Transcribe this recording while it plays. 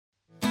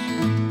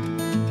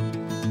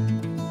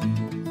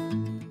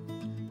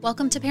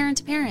Welcome to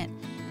Parent,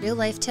 real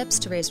life tips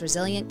to raise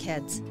resilient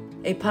kids.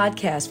 A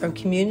podcast from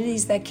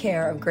communities that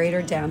care of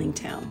Greater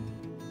Downingtown.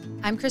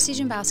 I'm Chrissy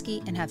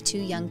Jimbowski and have 2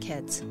 young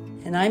kids.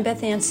 And I'm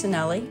Beth Ann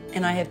Sinelli,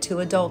 and I have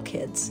 2 adult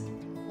kids.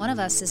 One of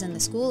us is in the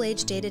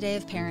school-age day-to-day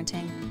of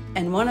parenting.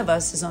 And one of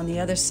us is on the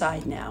other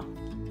side now.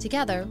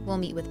 Together, we'll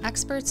meet with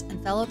experts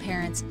and fellow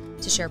parents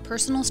to share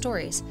personal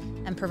stories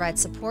and provide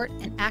support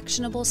and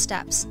actionable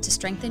steps to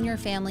strengthen your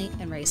family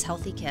and raise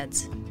healthy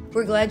kids.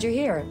 We're glad you're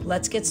here.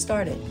 Let's get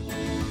started.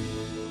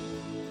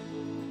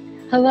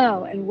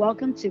 Hello, and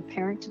welcome to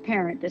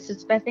Parent. This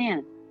is Beth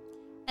Ann.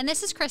 And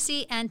this is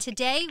Chrissy, and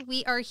today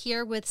we are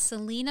here with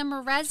Selena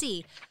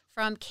Morezzi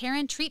from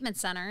Caron Treatment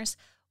Centers,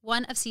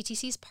 one of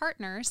CTC's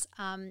partners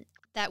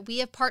that we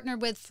have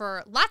partnered with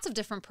for lots of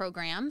different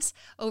programs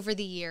over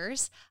the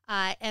years.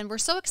 And we're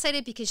so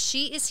excited because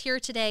she is here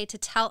today to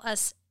tell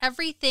us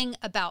everything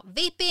about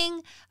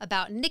vaping,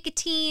 about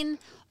nicotine,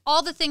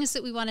 all the things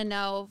that we want to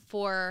know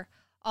for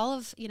all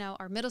of,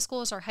 our middle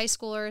schoolers, our high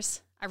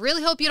schoolers. I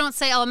really hope you don't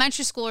say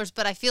elementary schoolers,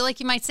 but I feel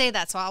like you might say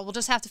that, so we'll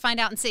just have to find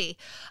out and see.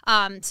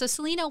 So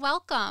Selena,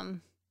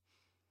 welcome.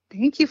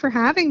 Thank you for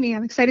having me.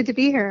 I'm excited to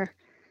be here.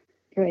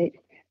 Great.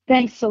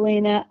 Thanks,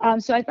 Selena.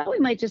 So I thought we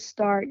might just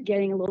start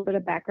getting a little bit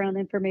of background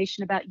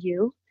information about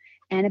you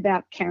and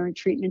about Caron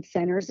Treatment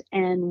Centers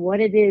and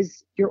what it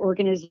is your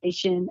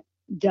organization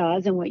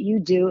does and what you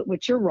do,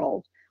 what's your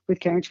role with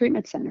Caron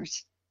Treatment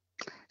Centers.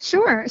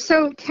 Sure.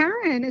 So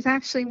Caron is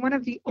actually one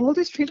of the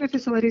oldest treatment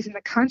facilities in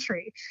the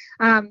country.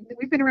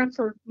 We've been around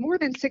for more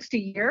than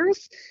 60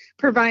 years,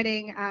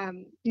 providing,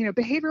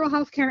 behavioral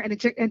health care and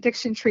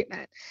addiction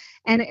treatment.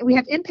 And we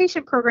have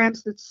inpatient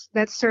programs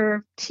that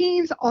serve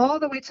teens all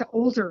the way to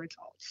older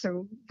adults,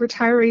 so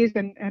retirees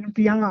and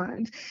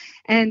beyond.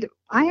 And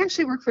I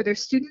actually work for their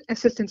student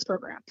assistance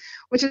program,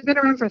 which has been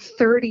around for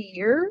 30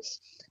 years.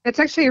 That's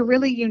actually a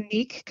really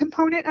unique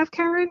component of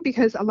Caron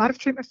because a lot of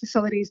treatment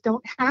facilities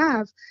don't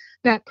have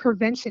that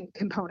prevention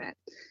component.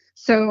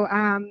 So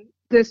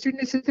the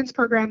student assistance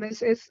program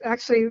is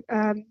actually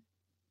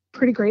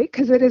pretty great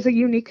because it is a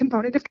unique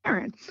component of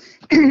Caron.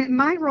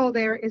 My role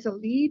there is a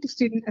lead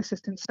student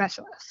assistance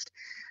specialist.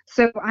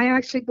 So I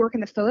actually work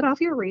in the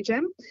Philadelphia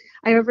region.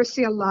 I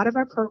oversee a lot of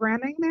our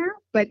programming there,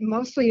 but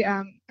mostly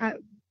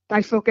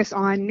I focus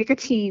on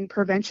nicotine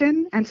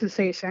prevention and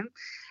cessation,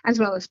 as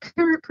well as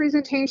parent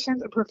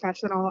presentations and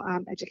professional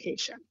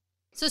education.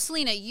 So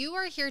Selena, you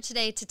are here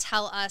today to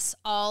tell us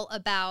all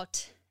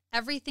about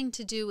everything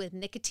to do with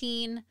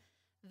nicotine,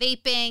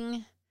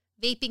 vaping.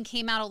 Vaping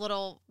came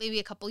out maybe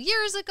a couple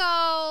years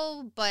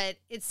ago, but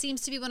it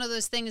seems to be one of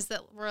those things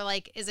that we're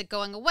like, is it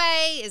going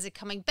away? Is it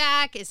coming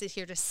back? Is it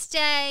here to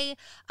stay?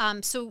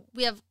 So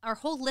we have our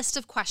whole list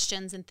of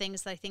questions and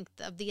things that I think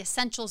of the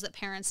essentials that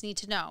parents need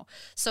to know.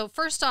 So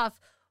first off,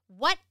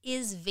 what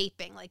is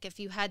vaping? Like if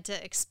you had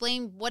to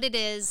explain what it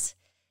is,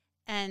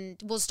 and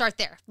we'll start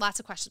there. Lots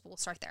of questions, but we'll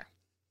start there.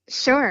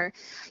 Sure.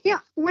 Yeah.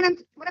 When I'm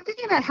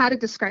thinking about how to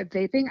describe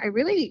vaping, I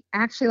really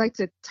actually like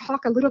to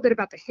talk a little bit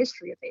about the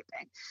history of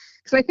vaping.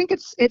 So I think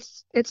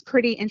it's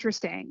pretty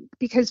interesting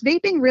because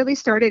vaping really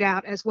started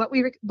out as what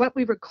we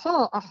would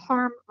call a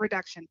harm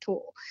reduction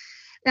tool.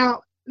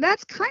 Now,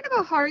 that's kind of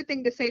a hard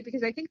thing to say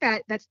because I think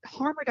that's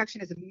harm reduction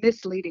is a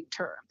misleading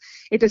term.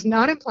 It does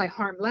not imply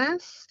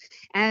harmless,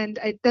 and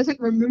it doesn't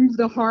remove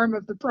the harm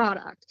of the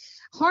product.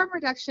 Harm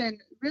reduction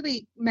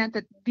really meant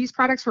that these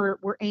products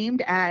were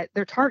aimed at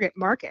their target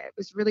market. It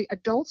was really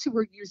adults who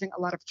were using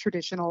a lot of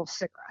traditional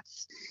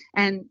cigarettes.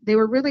 And they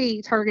were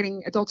really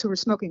targeting adults who were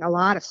smoking a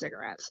lot of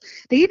cigarettes.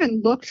 They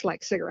even looked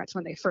like cigarettes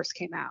when they first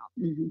came out,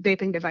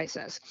 vaping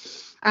devices.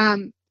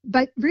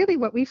 But really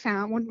what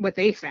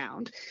they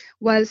found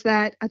was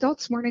that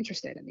adults weren't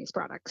interested in these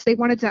products. They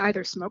wanted to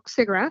either smoke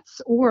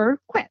cigarettes or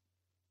quit.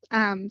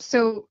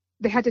 So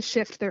they had to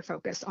shift their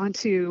focus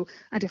onto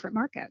a different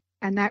market.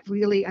 And that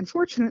really,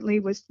 unfortunately,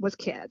 was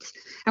kids.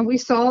 And we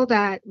saw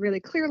that really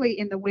clearly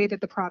in the way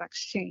that the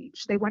products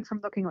changed. They went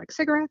from looking like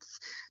cigarettes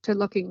to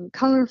looking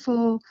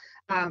colorful,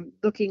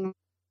 looking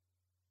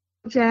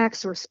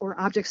objects or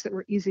objects that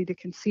were easy to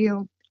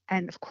conceal.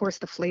 And of course,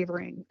 the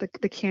flavoring,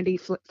 the candy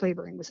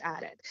flavoring was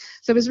added.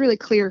 So it was really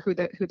clear who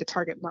the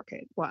target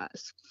market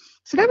was.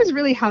 So that was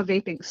really how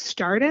vaping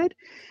started.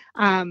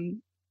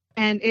 And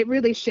it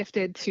really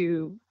shifted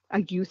to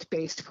a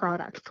youth-based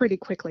product pretty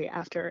quickly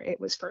after it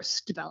was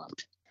first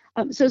developed.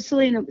 So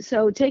Selena,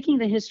 taking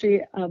the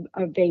history of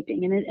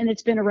vaping, and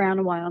it's been around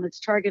a while, and its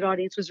target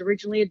audience was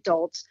originally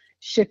adults,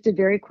 shifted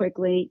very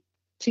quickly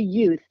to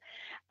youth.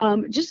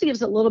 Just to give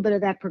us a little bit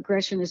of that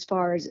progression as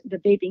far as the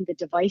vaping, the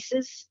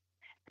devices,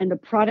 and the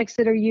products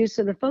that are used,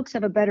 so the folks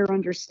have a better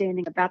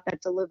understanding about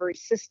that delivery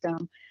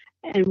system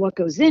and what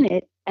goes in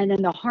it, and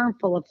then the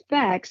harmful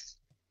effects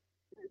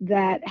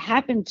that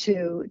happen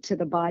to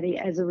the body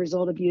as a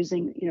result of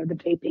using, the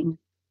vaping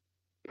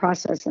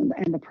process and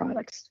the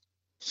products.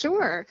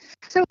 Sure.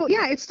 So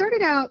yeah, it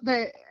started out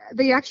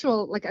the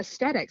actual like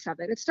aesthetics of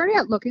it. It started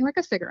out looking like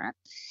a cigarette,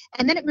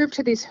 and then it moved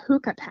to these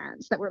hookah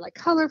pens that were like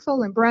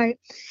colorful and bright.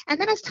 And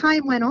then as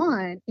time went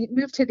on, it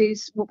moved to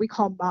these what we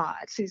call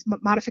mods. These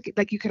modific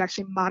like you could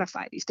actually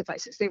modify these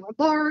devices. They were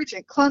large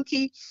and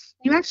clunky.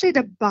 You actually had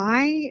to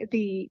buy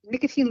the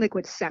nicotine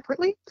liquid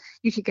separately.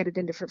 You could get it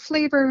in different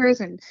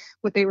flavors and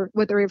what they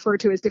refer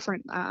to as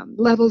different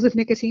levels of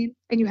nicotine,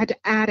 and you had to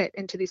add it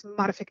into these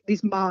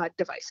mod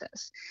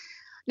devices.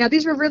 Now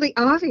these were really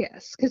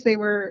obvious because they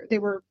were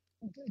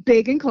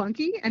big and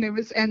clunky, and it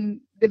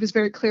was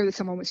very clear that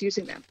someone was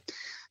using them.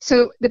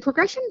 So the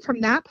progression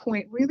from that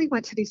point really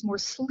went to these more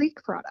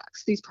sleek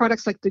products, these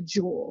products like the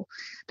Juul,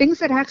 things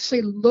that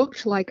actually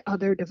looked like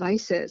other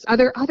devices,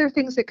 other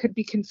things that could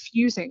be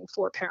confusing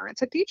for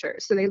parents and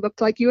teachers. So they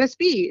looked like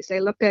USBs,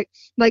 they looked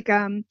like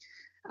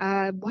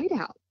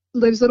whiteout,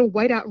 those little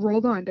whiteout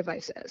rolled-on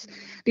devices.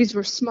 These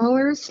were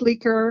smaller,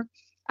 sleeker,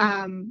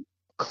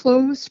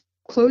 closed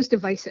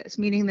devices,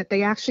 meaning that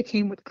they actually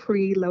came with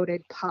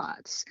pre-loaded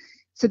pods.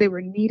 So they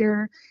were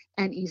neater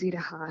and easy to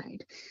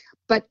hide.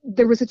 But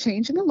there was a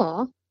change in the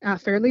law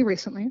fairly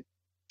recently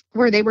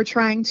where they were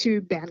trying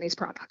to ban these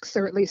products,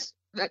 or at least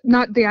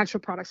not the actual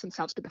products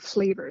themselves, but the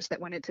flavors that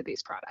went into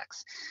these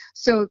products.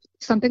 So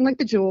something like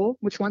the Juul,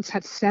 which once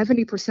had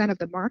 70% of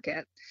the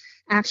market,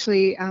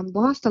 actually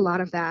lost a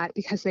lot of that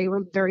because they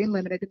were very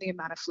limited in the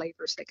amount of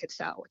flavors they could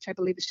sell, which I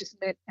believe is just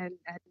mint and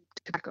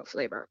tobacco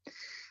flavor.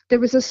 There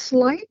was a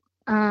slight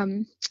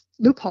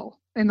loophole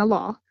in the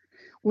law,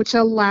 which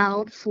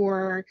allowed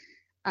for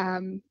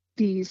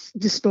these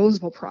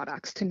disposable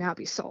products to now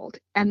be sold,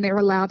 and they're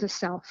allowed to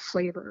sell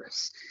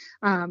flavors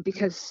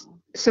because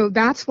so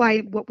that's why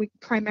what we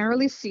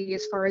primarily see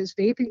as far as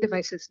vaping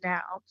devices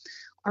now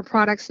are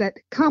products that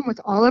come with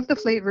all of the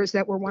flavors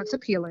that were once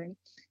appealing,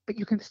 but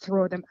you can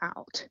throw them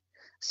out.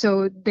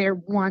 So they're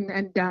one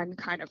and done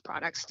kind of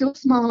products, still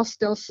small,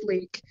 still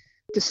sleek,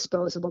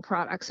 disposable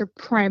products are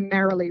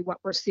primarily what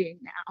we're seeing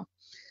now.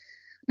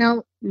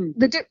 Now,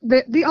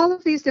 all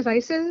of these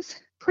devices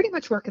pretty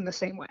much work in the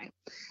same way.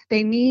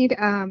 They need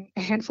a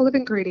handful of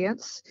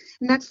ingredients,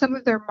 and that's some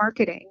of their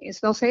marketing is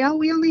they'll say, oh,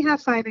 we only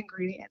have 5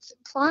 ingredients,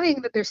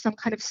 implying that there's some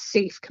kind of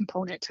safe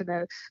component to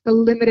the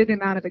limited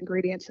amount of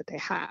ingredients that they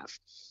have.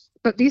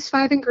 But these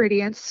 5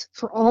 ingredients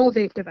for all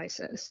vape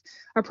devices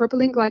are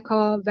propylene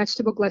glycol,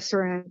 vegetable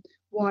glycerin,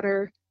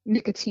 water,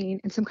 nicotine,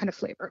 and some kind of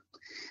flavor.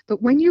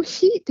 But when you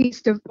heat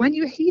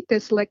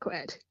this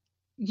liquid,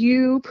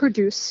 you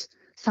produce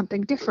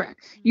something different.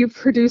 You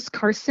produce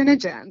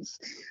carcinogens,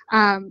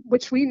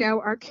 which we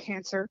know are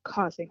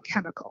cancer-causing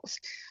chemicals.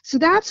 So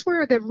that's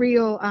where the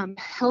real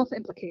health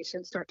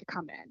implications start to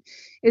come in,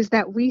 is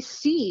that we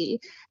see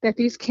that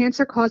these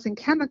cancer-causing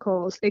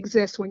chemicals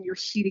exist when you're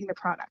heating the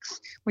products.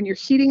 When you're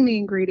heating the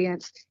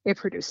ingredients, it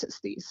produces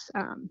these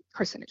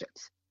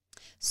carcinogens.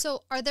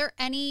 So are there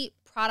any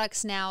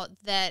products now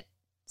that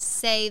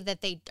say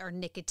that they are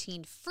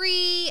nicotine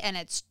free and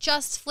it's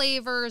just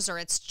flavors or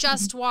it's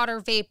just water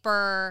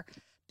vapor?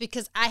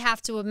 Because I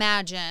have to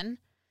imagine,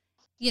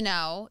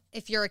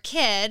 if you're a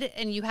kid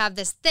and you have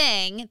this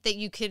thing that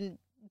you can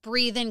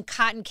breathe in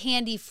cotton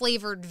candy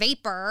flavored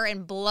vapor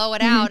and blow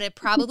it out, it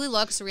probably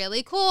looks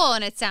really cool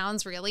and it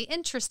sounds really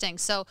interesting.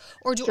 So,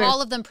 or do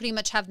all of them pretty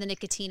much have the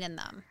nicotine in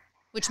them,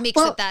 which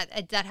makes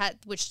it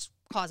which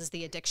causes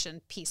the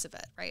addiction piece of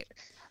it, right?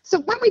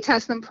 So when we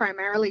test them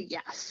primarily,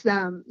 yes,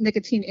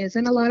 nicotine is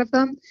in a lot of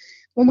them.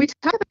 When we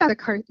talk about a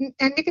carton,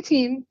 and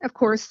nicotine, of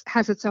course,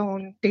 has its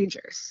own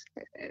dangers,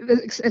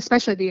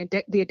 especially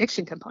the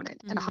addiction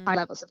component and the high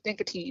levels of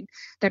nicotine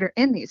that are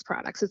in these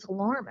products. It's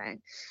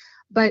alarming.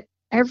 But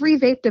every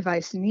vape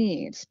device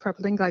needs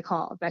propylene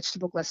glycol,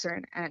 vegetable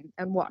glycerin,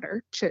 and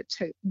water to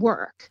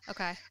work.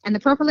 Okay. And the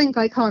propylene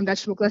glycol and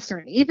vegetable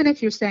glycerin, even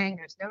if you're saying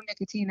there's no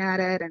nicotine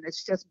added and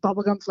it's just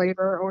bubblegum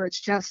flavor or it's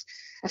just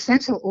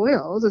essential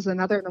oils, is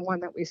another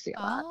one that we see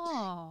a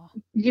lot.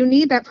 You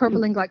need that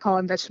propylene glycol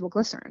and vegetable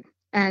glycerin.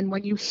 And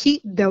when you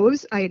heat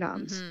those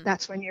items,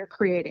 that's when you're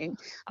creating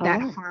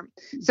that harm.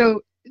 So,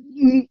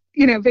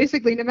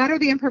 basically, no matter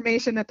the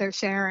information that they're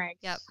sharing,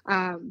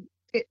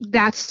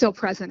 that's still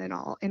present in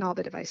all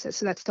the devices.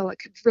 So that's still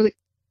like really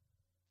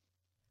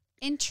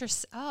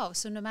interesting. Oh,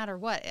 so no matter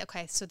what,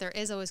 okay. So there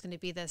is always going to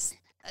be this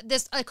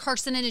a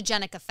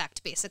carcinogenic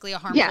effect, basically a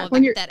harmful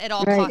effect that at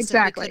all costs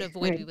we could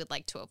avoid, we would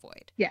like to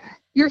avoid. Yeah,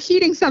 you're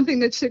heating something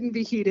that shouldn't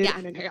be heated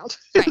and inhaled,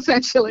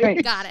 essentially.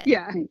 Got it.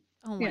 Yeah.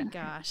 Oh my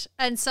gosh.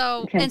 And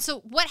so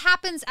what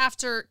happens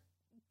after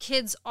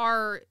kids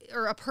or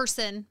a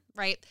person,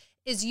 right,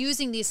 is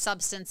using these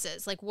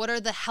substances? Like, what are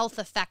the health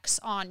effects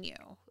on you,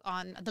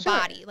 on the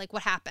body? Like,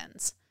 what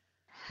happens?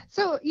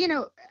 So,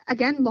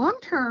 again, long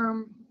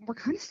term, we're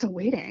kind of still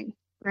waiting,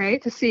 right,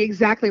 to see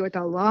exactly what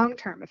the long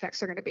term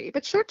effects are going to be.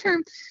 But short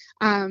term,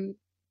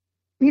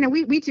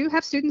 we do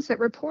have students that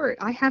report,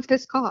 I have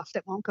this cough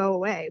that won't go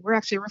away. We're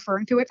actually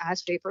referring to it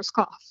as Japer's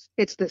cough.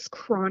 It's this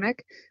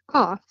chronic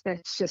cough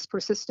that's just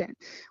persistent.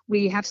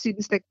 We have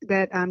students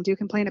that do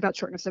complain about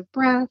shortness of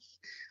breath.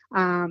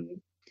 And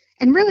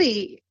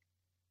really,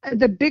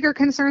 the bigger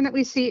concern that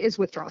we see is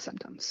withdrawal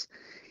symptoms.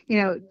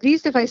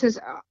 These devices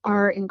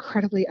are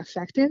incredibly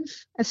effective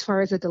as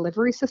far as a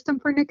delivery system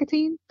for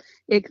nicotine.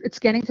 It's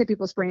getting to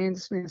people's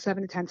brains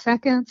 7 to 10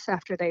 seconds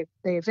after they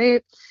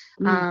vape.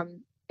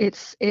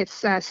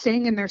 It's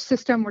staying in their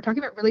system. We're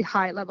talking about really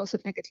high levels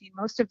of nicotine.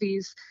 Most of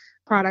these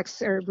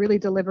products are really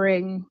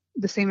delivering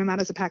the same amount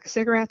as a pack of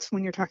cigarettes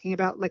when you're talking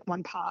about like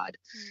one pod,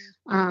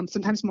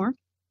 sometimes more.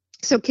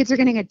 So kids are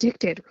getting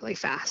addicted really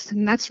fast.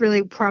 And that's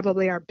really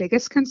probably our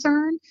biggest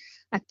concern.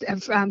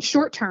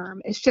 Short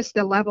term, it's just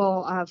the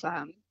level of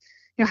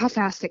how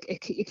fast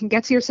it can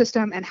get to your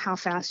system and how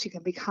fast you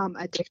can become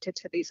addicted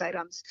to these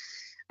items.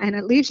 And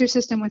it leaves your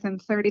system within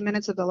 30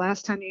 minutes of the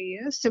last time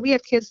you use. So we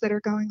have kids that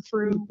are going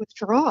through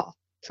withdrawal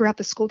throughout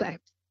the school day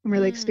and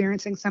really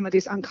experiencing some of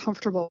these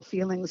uncomfortable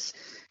feelings,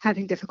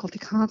 having difficulty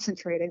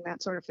concentrating,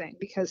 that sort of thing,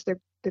 because they're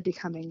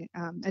becoming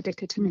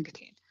addicted to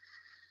nicotine.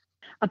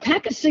 A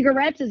pack of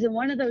cigarettes is in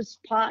one of those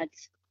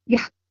pods?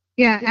 Yeah,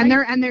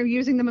 they're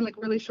using them in like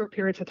really short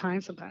periods of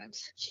time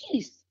sometimes.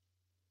 Jeez.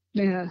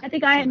 Yeah. I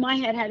think I in my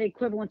head had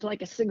equivalent to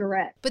like a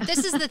cigarette. But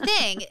this is the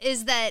thing,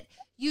 is that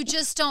you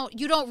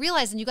don't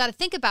realize, and you got to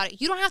think about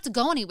it. You don't have to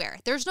go anywhere.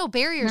 There's no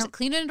barriers. Nope.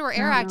 Clean Indoor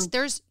Air Act.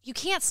 You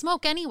can't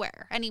smoke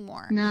anywhere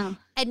anymore. No.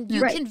 And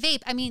you can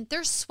vape. I mean,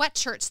 there's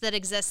sweatshirts that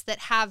exist that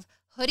have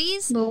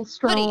hoodies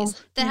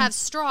that have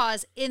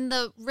straws in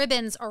the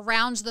ribbons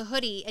around the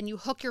hoodie, and you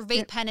hook your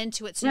vape pen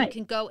into it so you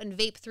can go and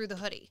vape through the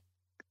hoodie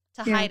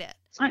to hide it.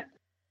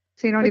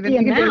 So you can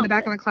do it in the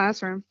back of the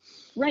classroom.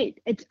 Right.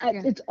 It's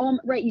all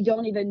right. You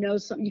don't even know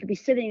something. You could be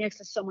sitting next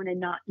to someone and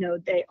not know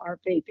they are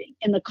vaping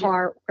in the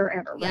car,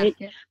 wherever, right?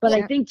 Yeah. But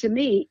I think to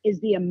me is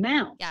the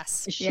amount,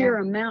 the sheer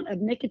amount of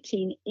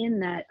nicotine in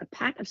that, a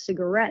pack of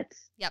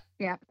cigarettes. Yep.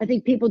 Yeah. I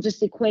think people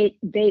just equate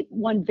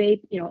one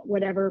vape,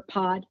 whatever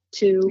pod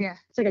to,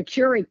 it's like a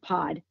Keurig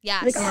pod.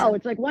 Yeah. Like,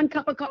 it's like one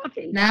cup of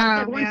coffee. No.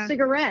 Like one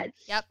cigarette.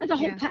 Yep. That's a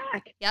whole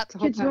pack. Yep.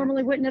 Kids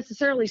normally wouldn't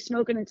necessarily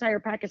smoke an entire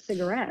pack of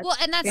cigarettes. Well,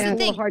 and that's the It's a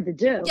thing. little hard to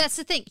do. That's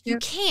the thing. You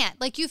can't.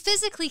 Like, you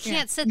physically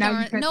can't sit No, there.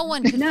 you couldn't. No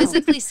one can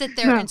physically sit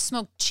there and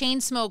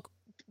chain smoke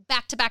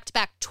back to back to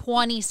back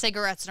 20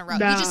 cigarettes in a row.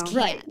 No. You just can't.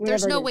 Right,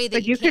 There's no way that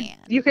but you can.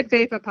 You could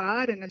vape a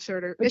pod in a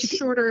shorter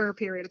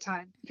period of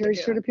time. Very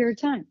shorter period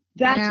of time.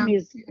 That to me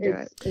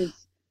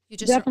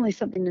is definitely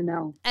something to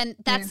know. And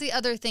that's the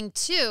other thing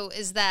too,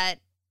 is that,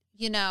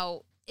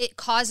 it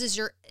causes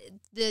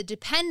the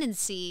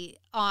dependency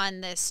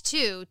on this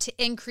too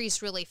to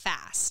increase really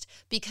fast,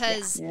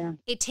 because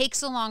it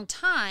takes a long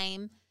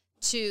time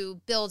to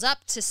build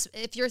up to,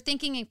 if you're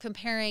thinking and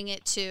comparing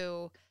it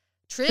to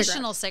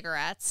traditional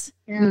cigarettes,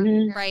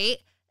 right?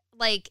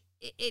 Like,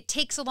 it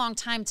takes a long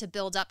time to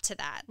build up to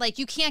that. Like,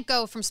 you can't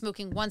go from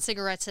smoking 1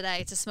 cigarette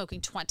today to smoking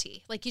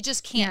 20. Like, you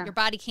just can't. Your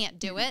body can't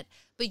do it.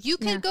 But you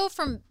can go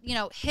from,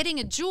 hitting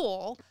a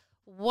joule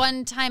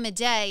one time a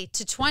day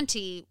to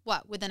 20,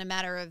 within a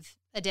matter of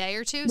a day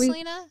or two,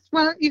 Selena?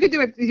 Well, you could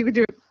do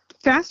it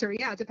faster.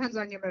 Yeah, it depends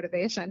on your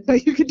motivation,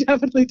 but you could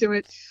definitely do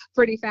it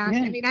pretty fast.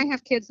 I mean, I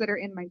have kids that are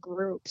in my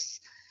groups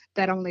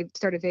that only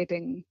started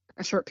vaping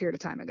a short period of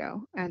time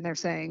ago, and they're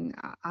saying,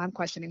 I'm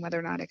questioning whether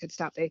or not I could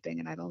stop vaping,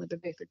 and I've only been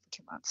vaping for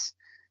 2 months.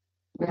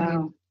 Wow. I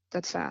mean,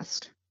 that's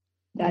fast.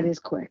 That is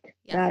quick.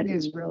 That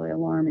is really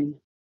alarming.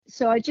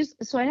 So I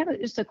have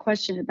just a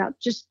question about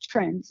just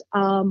trends.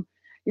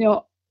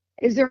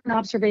 Is there an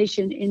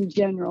observation in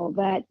general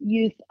that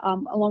youth,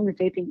 along with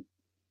vaping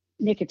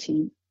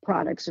nicotine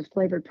products or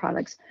flavored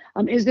products,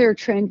 is there a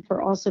trend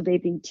for also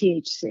vaping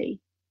THC?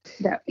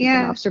 That is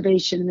an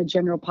observation in the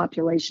general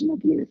population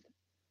of youth.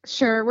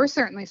 Sure, we're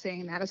certainly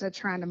seeing that as a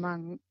trend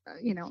among,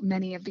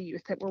 many of the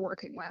youth that we're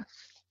working with.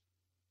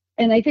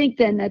 And I think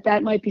then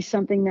that might be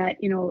something that,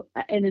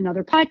 in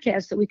another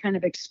podcast that we kind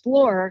of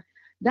explore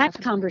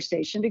that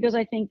conversation, because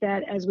I think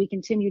that as we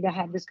continue to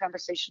have this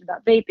conversation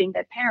about vaping,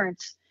 that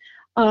parents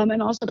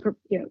and also,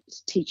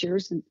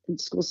 teachers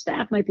and school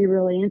staff might be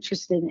really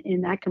interested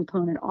in that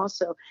component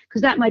also,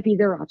 because that might be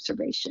their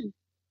observation,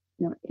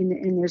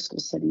 in their school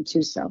setting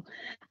too. So,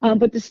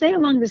 but to stay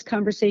along this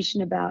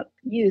conversation about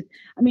youth,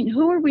 I mean,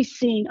 who are we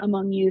seeing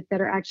among youth that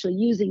are actually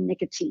using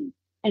nicotine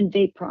and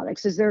vape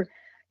products? Is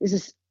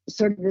this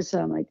sort of this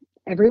like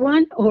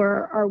everyone,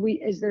 or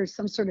is there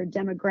some sort of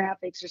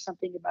demographics or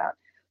something about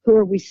who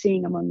are we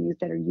seeing among youth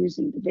that are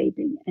using the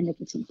vaping and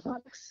nicotine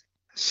products?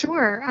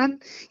 Sure.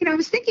 I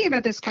was thinking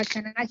about this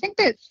question, and I think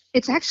that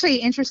it's actually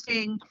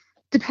interesting,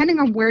 depending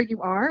on where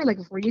you are, like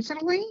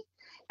regionally,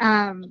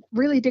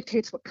 really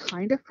dictates what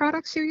kind of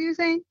products you're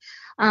using.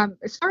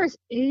 As far as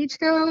age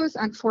goes,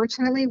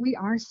 unfortunately, we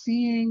are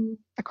seeing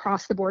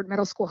across the board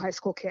middle school, high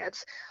school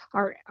kids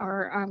are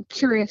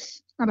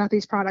curious about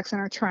these products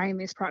and are trying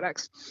these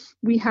products.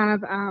 We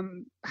have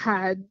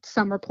had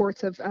some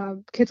reports of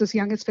kids as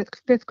young as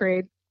fifth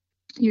grade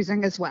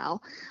using as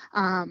well.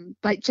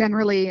 But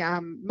generally,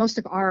 most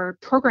of our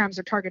programs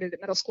are targeted at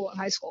middle school and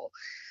high school.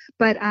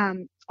 But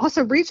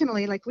also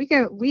regionally, like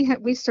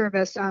we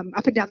service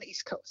up and down the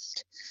East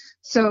Coast,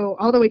 so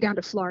all the way down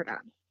to Florida.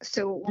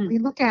 So when we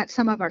look at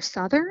some of our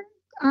southern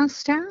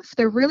staff,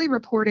 they're really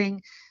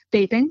reporting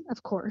vaping,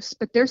 of course,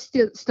 but they're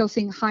still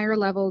seeing higher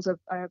levels of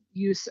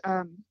use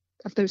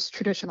of those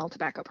traditional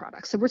tobacco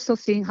products. So we're still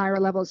seeing higher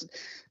levels of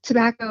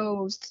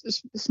tobacco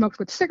smoked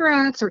with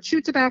cigarettes or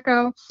chewed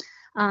tobacco.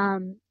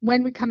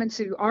 When we come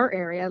into our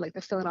area, like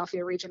the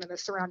Philadelphia region and the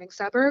surrounding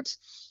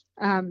suburbs,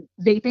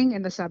 vaping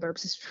in the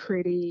suburbs is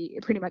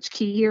pretty much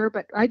key here.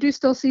 But I do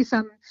still see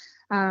some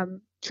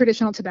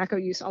traditional tobacco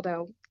use,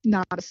 although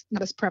not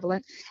as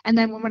prevalent. And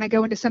then when I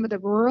go into some of the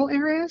rural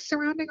areas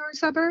surrounding our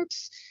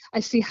suburbs, I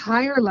see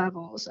higher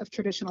levels of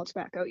traditional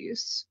tobacco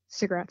use,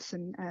 cigarettes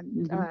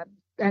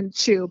and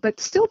chew, but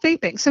still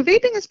vaping. So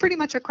vaping is pretty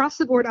much across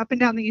the board up and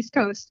down the East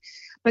Coast,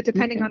 but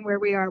depending on where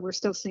we are, we're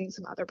still seeing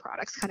some other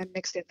products kind of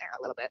mixed in there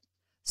a little bit.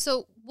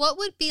 So what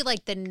would be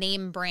like the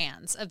name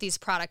brands of these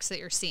products that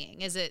you're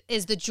seeing? Is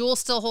the Juul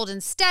still holding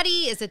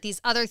steady? Is it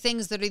these other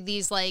things that are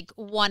these like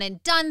one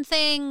and done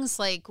things?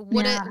 Like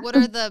what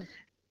are the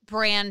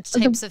brand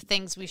types of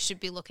things we should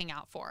be looking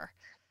out for?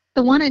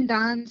 The one and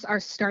dones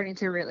are starting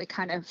to really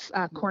kind of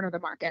corner the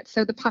market.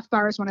 So the Puff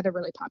Bar is one of the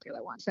really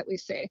popular ones that we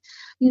see.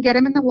 You can get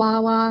them in the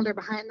Wawa. They're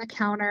behind the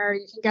counter.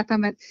 You can get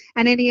them at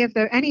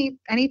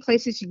any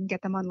places you can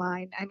get them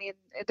online. I mean,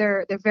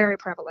 they're very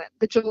prevalent.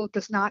 The Juul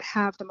does not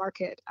have the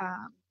market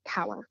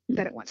power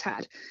that it once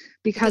had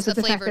because of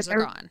the fact that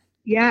they're gone.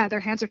 Yeah, their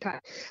hands are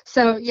tied.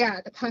 So yeah,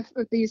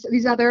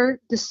 these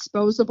other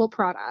disposable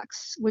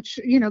products, which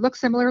look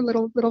similar,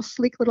 little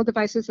sleek little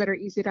devices that are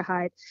easy to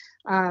hide,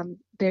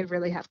 they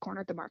really have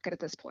cornered the market at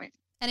this point.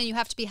 And then you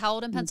have to be how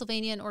old in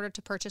Pennsylvania in order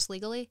to purchase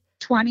legally?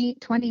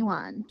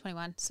 21.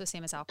 21, so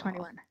same as alcohol.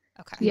 21.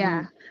 Okay.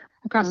 Yeah,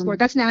 across the board.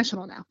 That's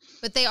national now.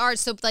 But they are,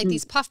 so like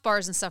these Puff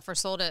Bars and stuff are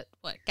sold at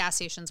gas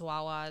stations,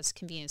 Wawas,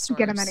 convenience stores?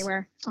 Get them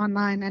anywhere,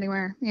 online,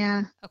 anywhere.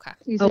 Yeah. Okay.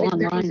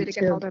 Online, easy to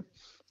get hold of.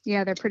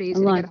 Yeah, they're pretty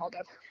easy to get hold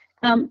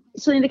of.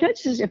 Selena, can I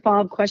just a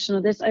follow-up question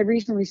on this? I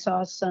recently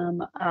saw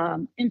some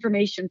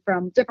information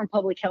from different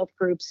public health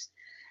groups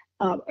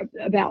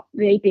about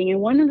vaping, and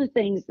one of the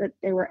things that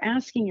they were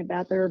asking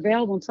about that are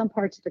available in some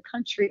parts of the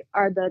country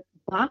are the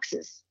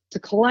boxes to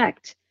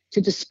collect,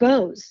 to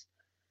dispose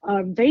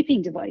of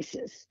vaping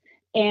devices.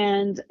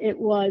 And it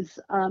was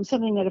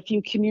something that a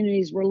few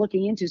communities were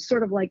looking into,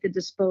 sort of like the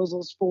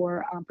disposals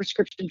for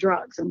prescription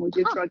drugs, and we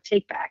do drug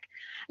take back.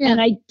 Yeah.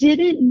 And I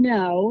didn't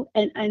know,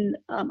 and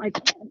I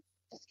just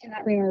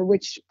cannot remember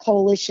which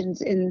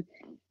coalitions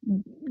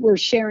were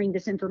sharing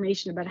this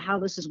information about how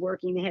this is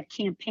working. They have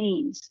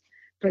campaigns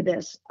for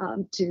this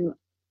to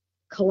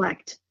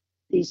collect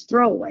these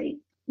throwaway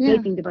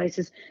vaping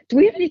devices. Do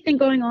we have anything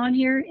going on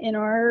here in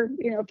our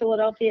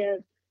Philadelphia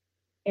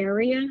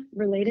area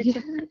related to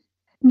that?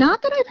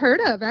 Not that I've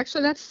heard of.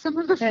 Actually, that's some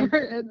of it's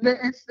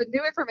the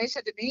new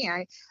information to me.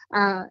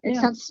 It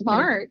sounds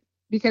smart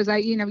because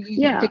you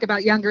think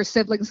about younger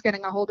siblings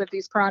getting a hold of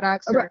these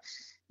products.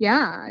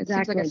 It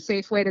seems like a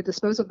safe way to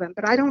dispose of them.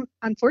 But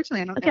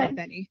unfortunately, I don't know of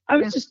any. I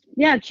was just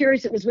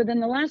curious. It was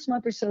within the last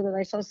month or so that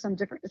I saw some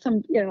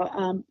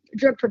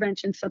drug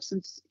prevention,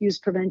 substance use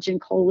prevention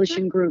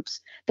coalition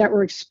groups that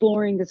were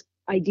exploring this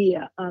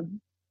idea of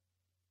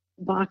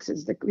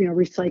boxes that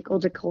recycle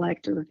to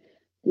collect or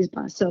these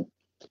boxes. So.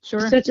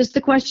 Sure. So just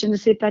the question to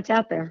see if that's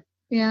out there.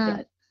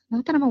 Yeah.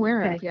 Not that I'm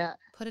aware of yet.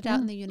 Put it out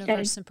in the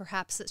universe and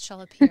perhaps it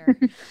shall appear.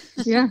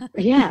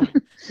 Yeah.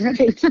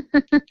 Right.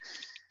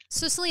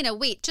 So Selena,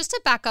 wait, just to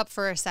back up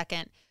for a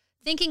second,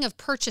 thinking of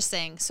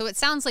purchasing. So it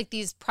sounds like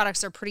these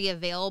products are pretty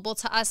available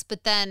to us,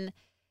 but then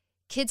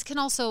kids can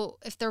also,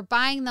 if they're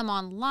buying them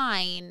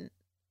online,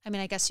 I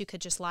mean, I guess you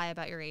could just lie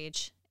about your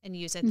age and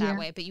use it that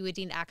way, but you would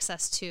need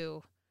access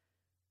to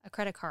a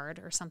credit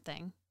card or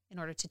something in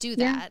order to do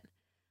that.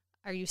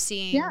 Are you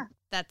seeing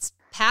that's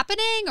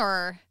happening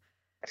or?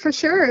 For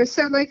sure.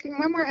 So like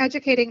when we're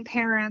educating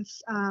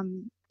parents,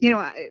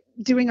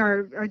 doing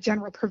our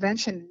general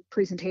prevention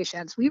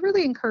presentations, we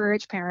really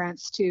encourage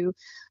parents to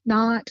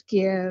not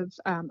give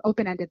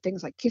open-ended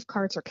things like gift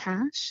cards or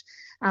cash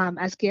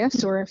as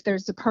gifts, or if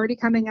there's a party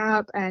coming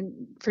up and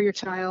for your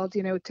child,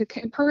 to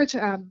encourage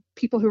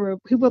people who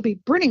will be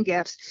bringing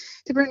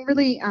gifts to bring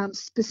really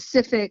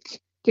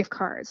specific gift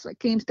cards like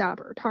GameStop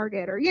or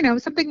Target or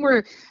something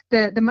where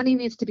the money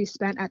needs to be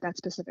spent at that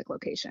specific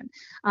location,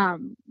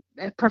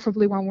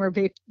 preferably one where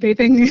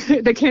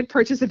vaping they can't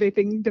purchase a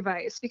vaping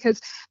device,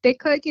 because they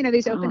could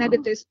these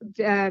open-ended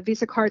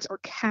Visa cards or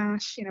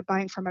cash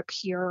buying from a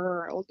peer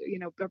or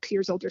a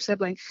peer's older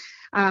sibling,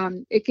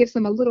 it gives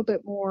them a little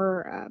bit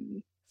more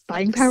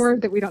buying power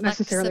that we don't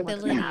necessarily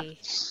want to have.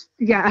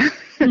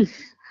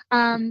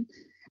 And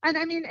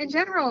I mean in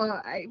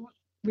general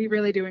we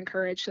really do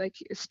encourage like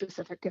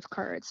specific gift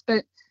cards,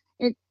 but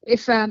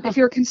if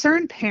you're a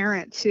concerned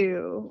parent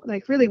too,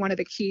 like really one of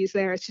the keys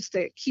there is just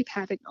to keep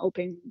having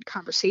open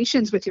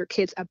conversations with your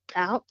kids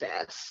about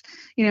this,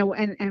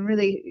 and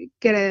really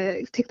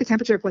take the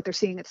temperature of what they're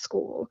seeing at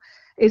school.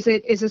 Is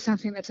it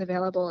something that's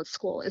available at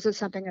school? Is it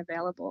something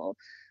available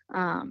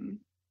from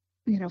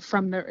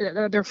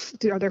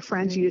their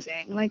friends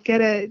using? Like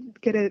get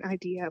an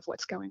idea of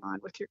what's going on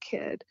with your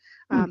kid.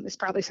 Is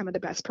probably some of the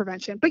best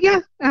prevention. But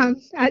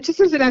just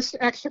as an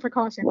extra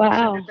precaution, make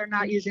sure that they're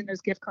not using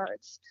those gift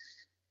cards.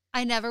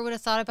 I never would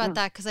have thought about Oh,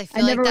 that because I I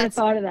feel like never would have that's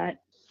thought of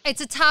that.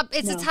 it's a top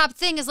No.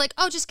 thing is like,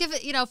 oh, just give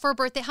it, for a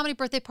birthday. How many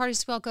birthday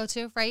parties do we all go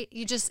to, right?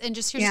 Just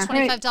here's Yeah. a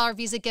 $25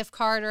 Visa gift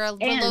card or a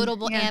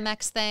reloadable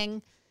Amex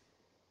thing.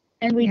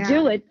 And we Yeah.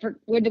 do it for,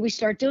 when do we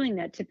start doing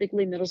that?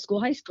 Typically middle school,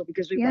 high school,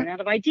 because we Yeah. run out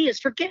of ideas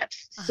for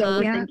gifts. So Uh-huh.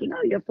 we're Yeah. thinking,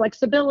 oh, you have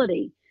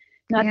flexibility.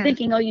 Not Yeah.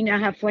 thinking, oh, you now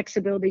have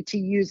flexibility to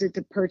use it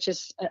to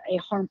purchase a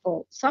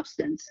harmful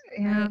substance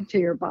Yeah. to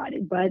your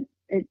body. But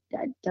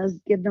that does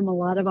give them a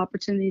lot of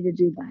opportunity to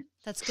do that.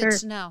 That's good Sure.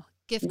 to know.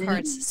 Gift Yeah,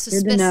 cards. So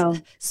good to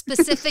know.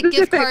 specific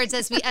gift cards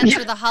as we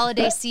enter the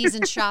holiday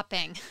season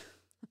shopping.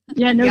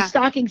 Yeah, no Yeah.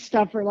 stocking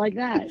stuffer like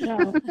that.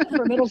 No,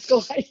 for middle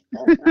school, high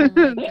school. Oh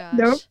my gosh.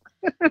 Nope.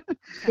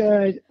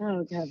 Good.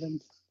 Oh,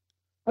 heavens.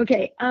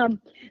 Okay.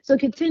 So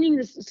continuing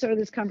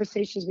this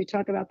conversation as we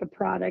talk about the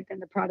product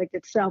and the product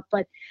itself,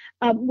 but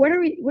what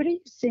are you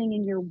seeing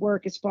in your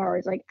work as far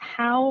as like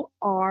how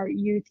are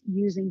youth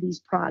using these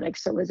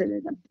products? So is it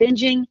in a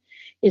binging?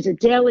 Is it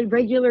daily,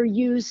 regular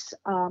use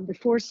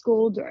before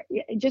school?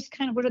 Just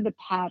kind of what are the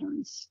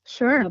patterns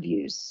Sure. of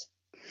use?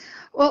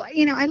 Well,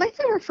 I like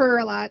to refer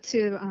a lot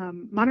to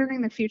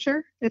monitoring the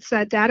future. It's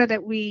data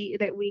that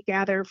we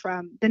gather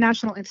from the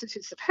National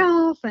Institutes of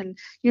Health and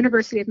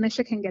University of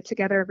Michigan get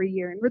together every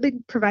year and really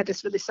provide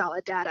this really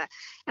solid data.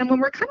 And when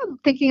we're kind of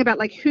thinking about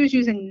like who's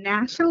using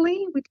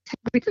nationally, we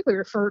typically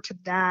refer to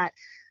that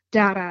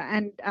data.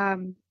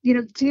 And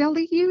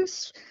daily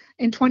use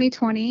in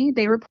 2020,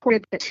 they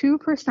reported that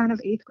 2% of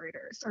 8th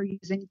graders are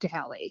using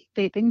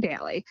vaping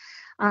daily.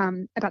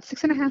 About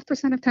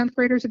 6.5% of 10th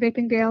graders are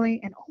vaping daily,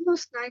 and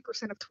almost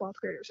 9% of 12th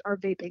graders are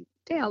vaping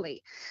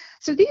daily.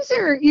 So these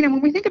are, when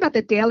we think about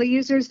the daily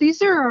users,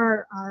 these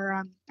are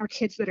our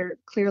kids that are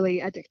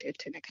clearly addicted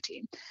to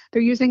nicotine.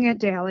 They're using it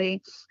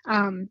daily.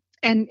 And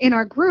in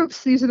our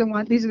groups, these are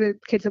the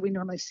kids that we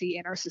normally see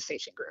in our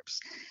cessation groups.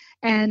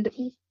 And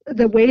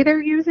the way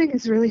they're using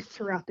is really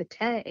throughout the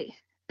day,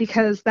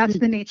 because that's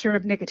the nature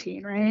of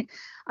nicotine, right?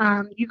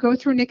 You go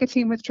through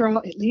nicotine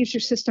withdrawal, it leaves your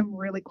system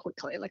really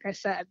quickly. Like I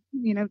said,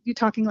 you're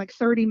talking like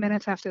 30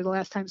 minutes after the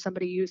last time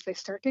somebody used, they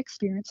start to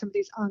experience some of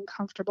these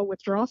uncomfortable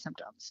withdrawal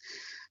symptoms.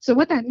 So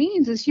what that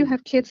means is you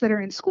have kids that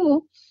are in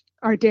school,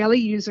 are daily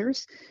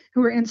users,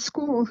 who are in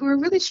school, who are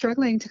really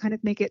struggling to kind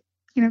of make it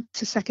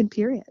to second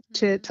period,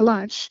 to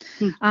lunch,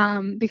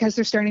 because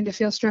they're starting to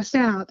feel stressed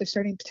out. They're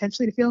starting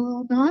potentially to feel a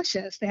little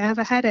nauseous. They have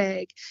a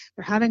headache.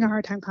 They're having a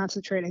hard time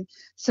concentrating.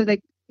 So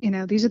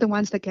these are the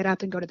ones that get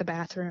up and go to the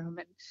bathroom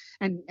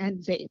and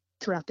vape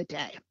throughout the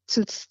day. So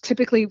it's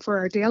typically for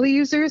our daily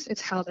users, it's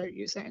how they're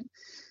using.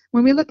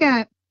 When we look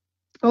at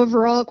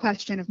overall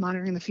question of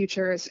monitoring the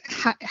future is,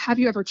 have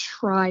you ever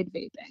tried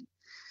vaping?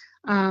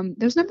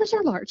 Those numbers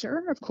are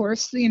larger, of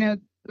course. For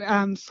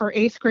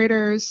 8th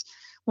graders,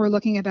 we're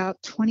looking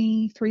about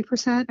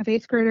 23% of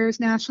 8th graders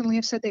nationally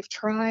have said they've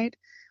tried.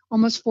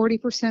 Almost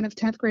 40% of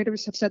 10th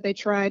graders have said they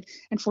tried,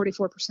 and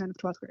 44% of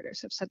 12th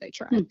graders have said they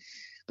tried.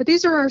 But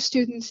these are our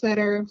students that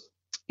are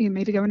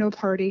maybe going to a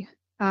party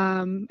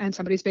and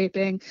somebody's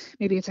vaping.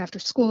 Maybe it's after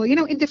school,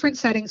 in different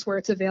settings where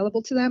it's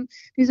available to them.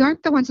 These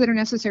aren't the ones that are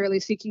necessarily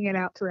seeking it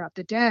out throughout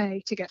the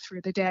day to get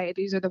through the day.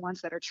 These are the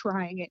ones that are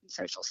trying it in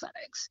social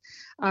settings.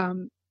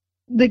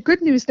 The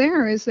good news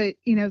there is that,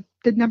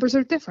 the numbers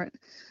are different.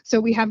 So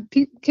we have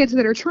kids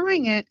that are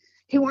trying it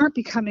who aren't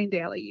becoming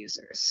daily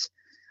users.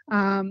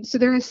 So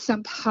there is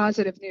some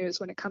positive news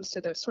when it comes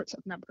to those sorts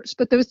of numbers,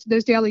 but those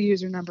daily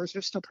user numbers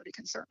are still pretty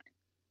concerning.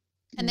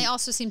 And they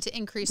also seem to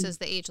increase as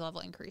the age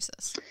level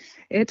increases.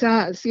 It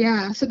does,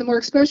 yeah. So the more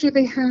exposure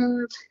they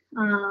have,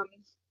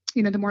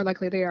 the more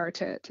likely they are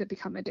to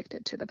become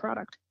addicted to the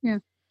product. Yeah.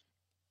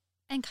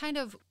 And kind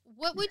of,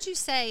 what would you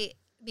say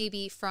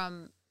maybe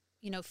from,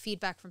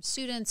 feedback from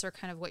students or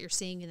kind of what you're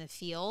seeing in the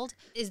field?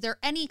 Is there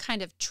any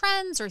kind of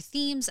trends or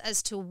themes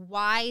as to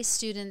why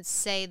students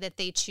say that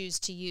they choose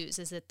to use?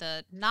 Is it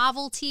the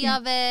novelty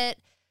of it,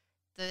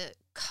 the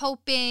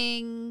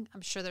coping?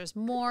 I'm sure there's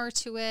more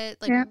to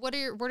it. Like, what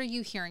are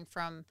you hearing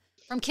from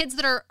kids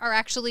that are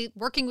actually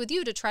working with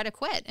you to try to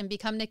quit and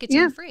become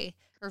nicotine free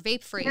or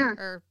vape free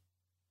or,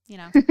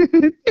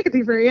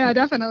 Nicotine free, yeah,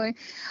 definitely.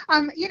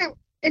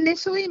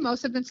 Initially,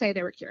 most of them say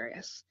they were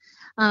curious.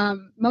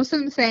 Most of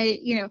them say,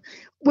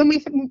 when we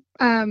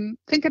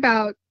think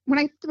about, when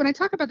I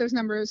talk about those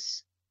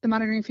numbers, the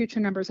monitoring future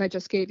numbers I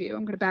just gave you,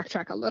 I'm going to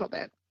backtrack a little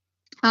bit.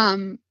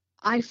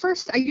 I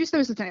use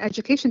those as an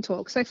education tool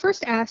because I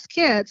first asked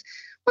kids,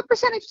 what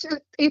percentage of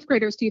 8th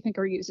graders do you think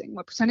are using?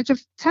 What percentage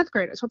of 10th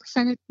graders?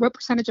 What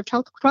percentage of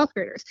 12th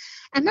graders?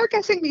 And they're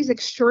guessing these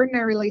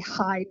extraordinarily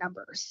high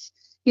numbers.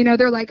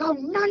 They're like, oh,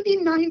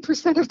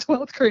 99% of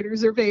 12th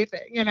graders are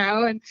vaping,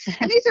 and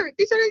these are,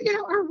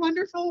 our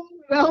wonderful,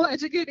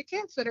 well-educated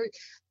kids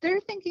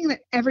they're thinking that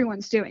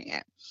everyone's doing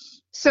it.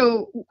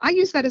 So I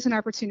use that as an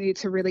opportunity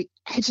to really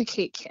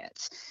educate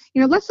kids.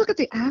 Let's look at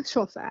the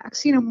actual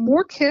facts.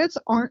 More kids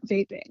aren't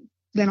vaping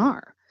than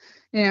are,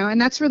 and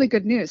that's really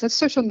good news. That's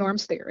social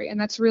norms theory, and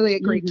that's really a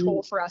great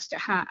tool for us to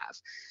have.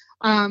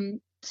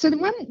 So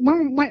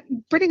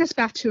bringing us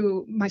back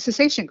to my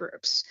cessation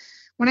groups,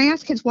 when I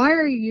ask kids, why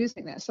are you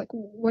using this? Like,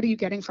 what are you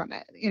getting from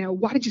it?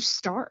 Why did you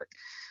start?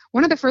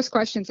 One of the first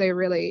questions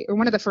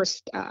one of the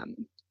first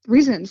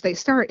reasons they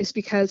start is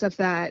because of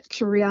that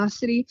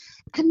curiosity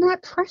and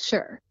that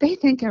pressure. They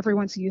think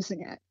everyone's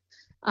using it.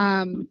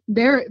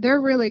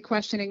 They're really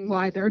questioning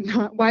why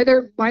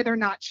they're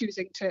not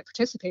choosing to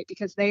participate,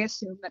 because they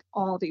assume that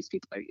all these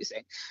people are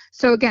using.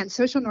 So again,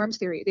 social norms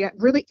theory,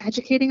 really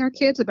educating our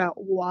kids about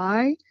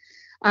why,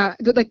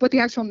 like what the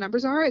actual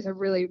numbers are, is a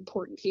really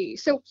important key.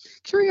 So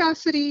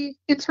curiosity,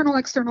 internal,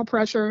 external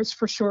pressures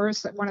for sure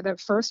is one of the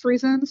first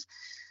reasons.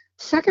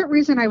 Second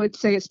reason I would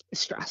say is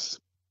stress.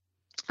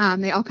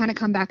 They all kind of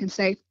come back and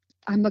say,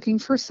 I'm looking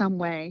for some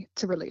way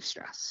to relieve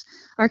stress.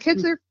 Our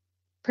kids are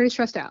pretty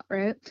stressed out,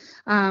 right?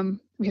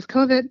 We have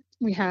COVID.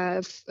 We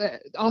have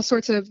all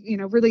sorts of,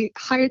 really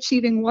high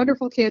achieving,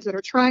 wonderful kids that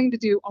are trying to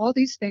do all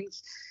these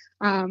things,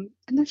 and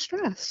they're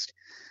stressed.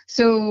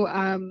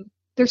 So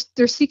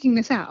they're seeking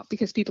this out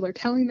because people are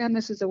telling them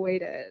this is a way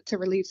to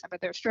relieve some of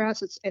their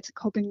stress. It's a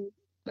coping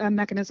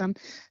mechanism.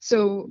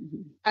 So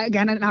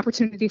again, an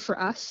opportunity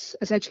for us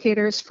as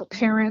educators, for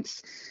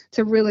parents,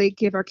 to really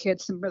give our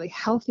kids some really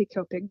healthy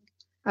coping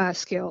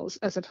skills,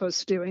 as opposed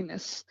to doing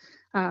this,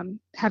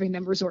 having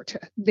them resort to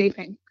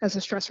vaping as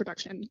a stress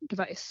reduction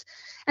device.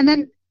 And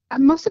then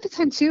most of the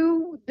time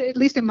too, at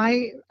least in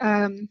my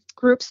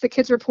groups, the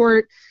kids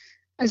report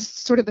as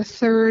sort of the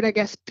third, I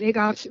guess, big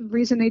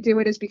reason they do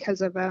it is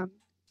because of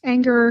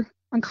anger,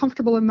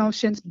 uncomfortable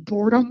emotions,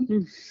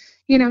 boredom.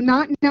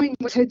 Not knowing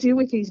what to do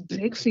with these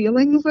big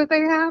feelings that they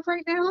have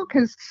right now,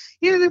 because,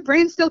 their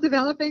brain's still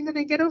developing and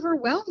they get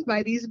overwhelmed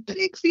by these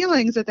big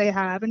feelings that they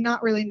have and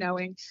not really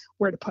knowing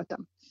where to put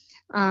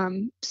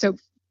them. So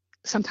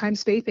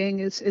sometimes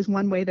vaping is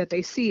one way that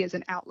they see as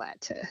an outlet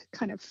to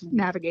kind of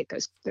navigate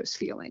those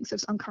feelings,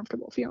 those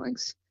uncomfortable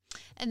feelings.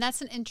 And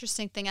that's an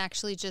interesting thing,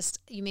 actually. Just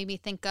you made me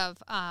think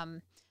of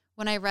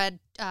when I read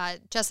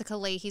Jessica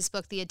Lahey's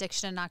book, The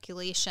Addiction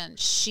Inoculation.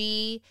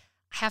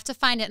 I have to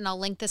find it, and I'll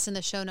link this in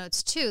the show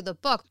notes too, the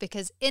book,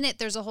 because in it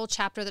there's a whole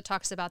chapter that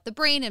talks about the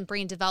brain and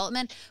brain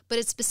development, but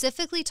it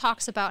specifically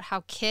talks about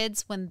how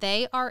kids, when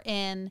they are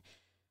in,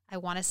 I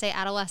want to say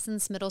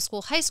adolescence, middle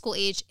school, high school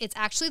age, it's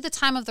actually the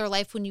time of their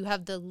life when you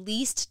have the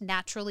least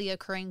naturally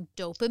occurring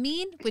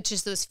dopamine, which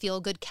is those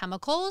feel-good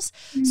chemicals.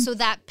 So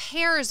that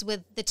pairs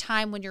with the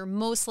time when you're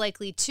most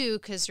likely to,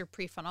 because your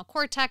prefrontal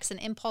cortex and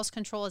impulse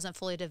control isn't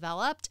fully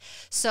developed.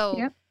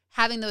 So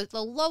having the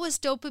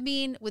lowest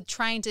dopamine with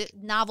trying to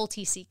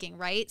novelty seeking,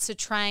 right? So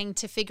trying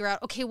to figure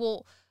out, okay,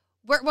 well,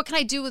 what can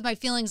I do with my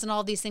feelings and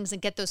all these things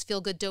and get those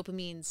feel good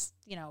dopamines,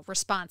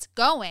 response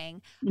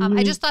going.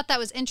 I just thought that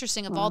was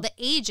interesting. Of all the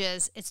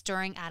ages, it's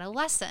during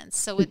adolescence.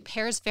 So it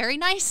pairs very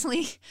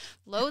nicely,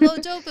 low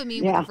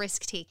dopamine with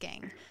risk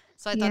taking.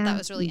 So I thought that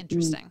was really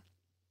interesting.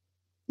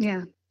 Yeah.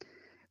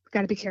 We've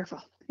got to be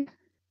careful.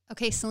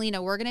 Okay,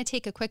 Selena, we're going to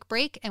take a quick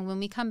break. And when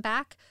we come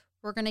back,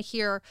 we're going to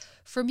hear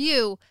from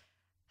you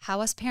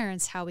how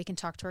we can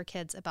talk to our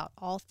kids about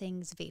all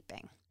things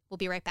vaping. We'll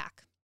be right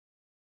back.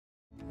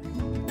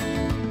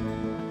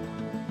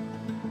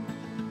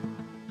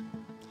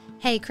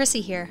 Hey,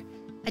 Chrissy here.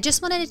 I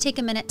just wanted to take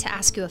a minute to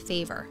ask you a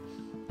favor.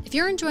 If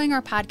you're enjoying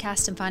our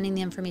podcast and finding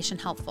the information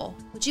helpful,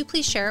 would you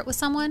please share it with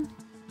someone?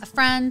 A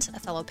friend,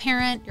 a fellow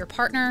parent, your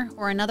partner,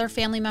 or another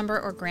family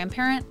member or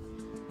grandparent?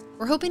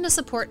 We're hoping to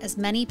support as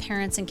many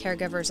parents and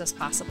caregivers as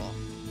possible,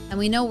 and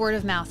we know word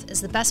of mouth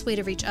is the best way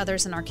to reach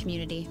others in our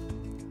community.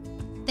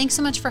 Thanks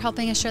so much for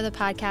helping us share the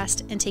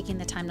podcast and taking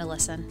the time to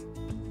listen.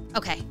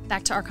 Okay,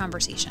 back to our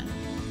conversation.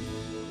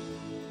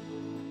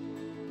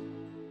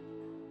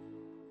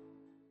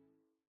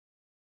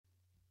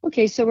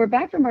 Okay, so we're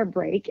back from our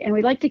break, and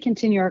we'd like to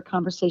continue our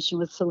conversation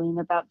with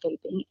Selena about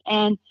vaping.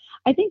 And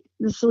I think,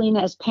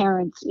 Selena, as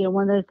parents,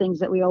 one of the things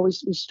that we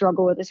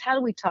struggle with is how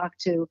do we talk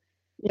to,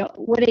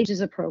 what age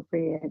is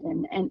appropriate,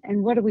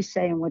 and what do we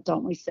say and what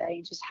don't we say,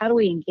 and just how do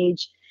we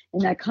engage in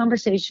that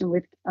conversation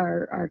with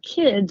our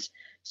kids,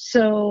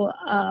 so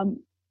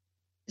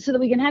that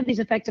we can have these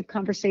effective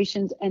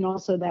conversations, and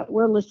also that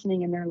we're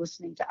listening and they're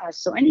listening to us.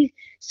 So any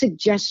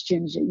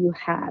suggestions that you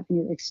have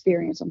in your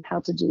experience on how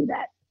to do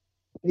that?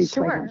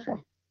 Sure.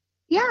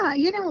 Yeah,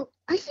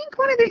 I think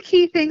one of the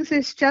key things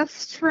is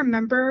just to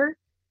remember,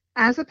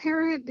 as a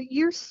parent, that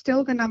you're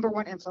still the number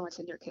one influence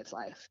in your kid's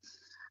life.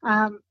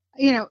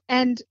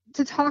 And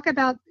to talk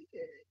about,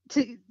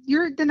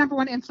 you're the number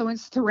one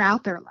influence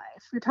throughout their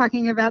life. You're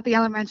talking about the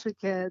elementary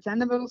kids and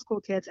the middle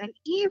school kids and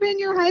even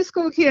your high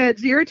school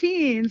kids, your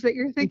teens, that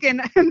you're thinking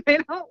they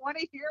don't want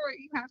to hear what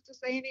you have to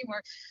say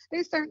anymore.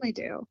 They certainly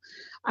do.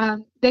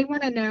 They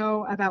want to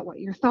know about what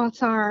your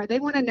thoughts are. They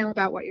want to know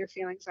about what your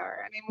feelings are.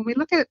 I mean, when we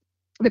look at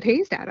the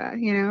PACE data,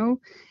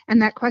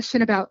 and that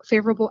question about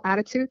favorable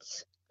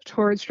attitudes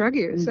towards drug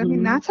use, I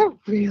mean, that's a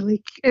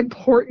really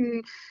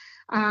important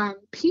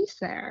piece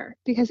there,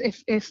 because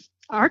if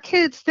our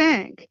kids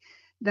think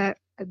that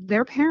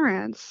their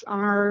parents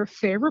are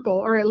favorable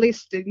or at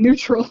least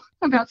neutral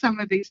about some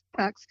of these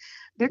texts,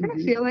 they're going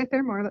to feel like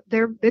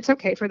it's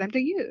okay for them to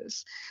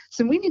use.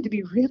 So we need to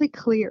be really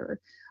clear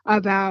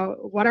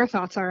about what our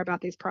thoughts are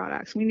about these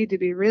products. We need to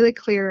be really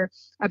clear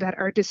about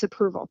our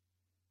disapproval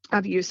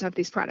of use of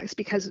these products,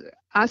 because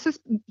us as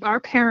our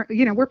parent,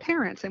 we're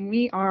parents, and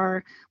we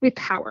have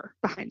power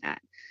behind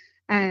that.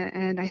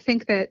 And I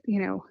think that,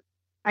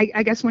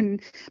 I guess when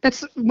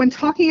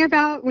talking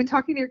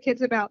to your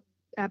kids about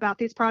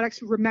these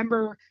products,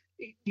 remember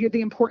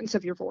the importance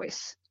of your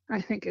voice. I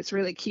think is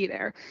really key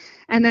there.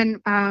 And then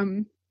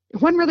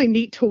one really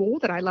neat tool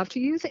that I love to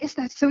use is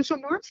that social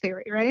norms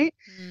theory, right?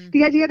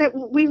 The idea that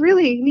we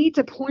really need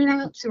to point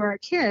out to our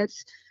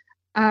kids,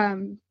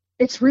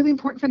 it's really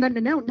important for them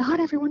to know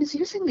not everyone is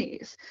using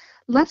these.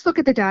 Let's look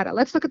at the data.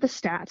 Let's look at the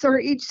stats, or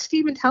just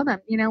even tell them,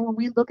 when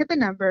we look at the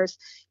numbers,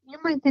 you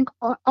might think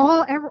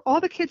all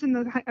the kids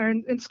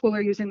in school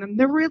are using them.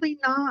 They're really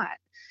not.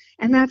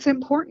 And that's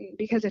important,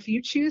 because if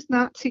you choose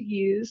not to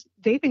use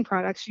vaping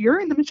products, you're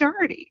in the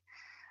majority.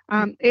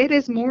 It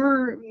is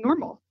more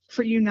normal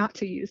for you not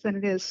to use than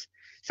it is.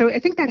 So I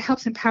think that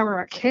helps empower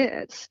our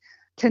kids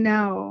to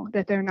know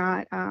that they're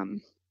not,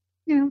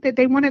 that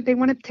they want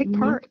to take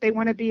part. They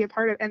want to be a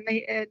part of, and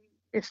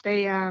if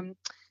they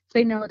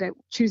know that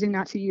choosing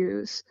not to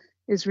use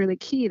is really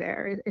key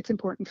there, it's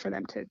important for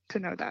them to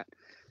know that.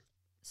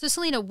 So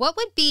Selena, what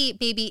would be,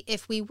 maybe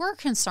if we were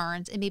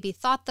concerned and maybe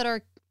thought that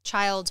our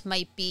child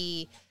might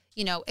be,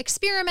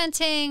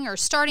 experimenting or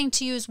starting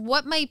to use,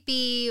 what might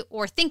be,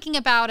 or thinking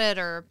about it,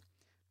 or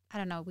I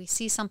don't know, we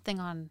see something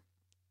on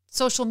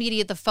social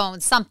media, the phone,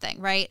 something,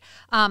 right?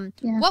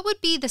 What would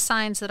be the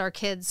signs that our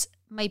kids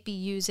might be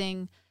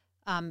using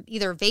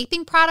either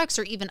vaping products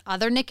or even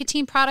other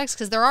nicotine products?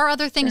 Because there are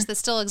other things that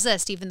still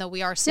exist, even though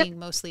we are seeing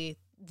mostly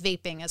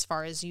vaping as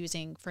far as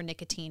using for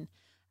nicotine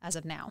as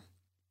of now.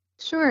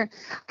 Sure.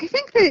 I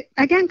think that,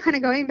 again, kind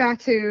of going back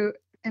to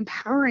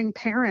empowering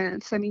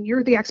parents, I mean,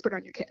 you're the expert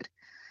on your kid.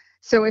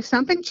 So if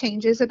something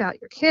changes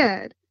about your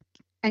kid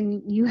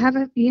and you have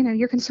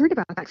you're concerned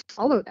about that,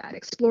 follow that,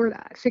 explore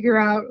that, figure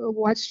out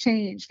what's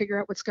changed, figure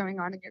out what's going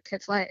on in your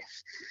kid's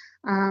life.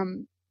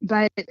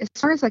 But as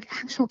far as like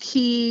actual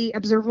key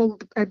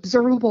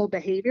observable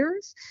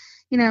behaviors,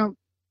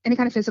 any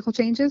kind of physical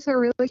changes are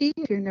really key.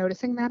 If you're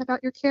noticing that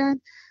about your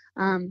kid,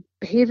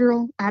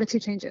 behavioral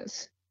attitude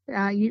changes.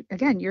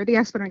 You're the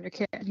expert on your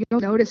kid. You'll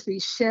notice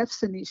these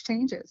shifts and these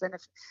changes. And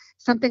if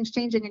something's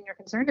changing and you're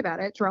concerned about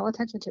it, draw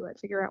attention to it,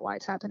 figure out why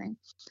it's happening.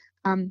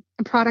 And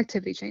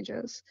productivity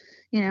changes,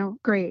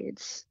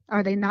 grades.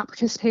 Are they not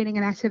participating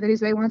in activities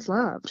they once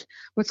loved?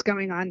 What's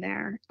going on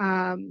there?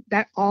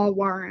 That all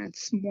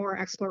warrants more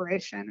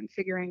exploration and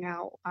figuring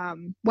out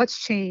what's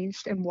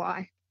changed and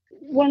why.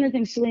 One of the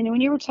things, Selena,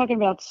 when you were talking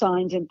about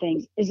signs and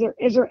things, is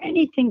there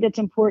anything that's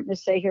important to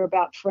say here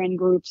about friend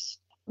groups?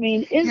 I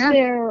mean, is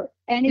there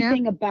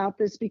anything about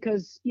this?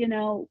 Because,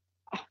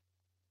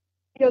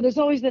 there's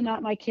always the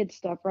not my kid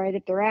stuff, right?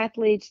 If they're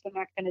athletes, they're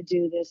not going to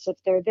do this. If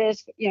they're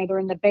this, they're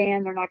in the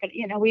band, they're not going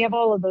to, we have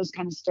all of those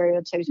kind of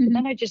stereotypes. But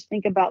then I just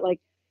think about, like,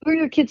 who are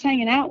your kids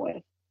hanging out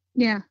with?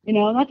 Yeah.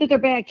 Not that they're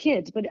bad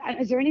kids, but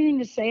is there anything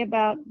to say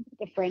about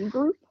the friend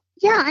group?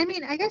 Yeah, I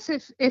mean, I guess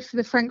if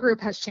the friend group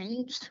has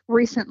changed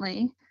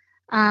recently,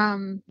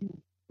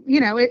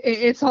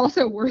 it's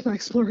also worth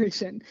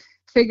exploration,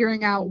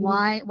 figuring out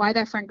why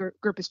that friend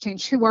group has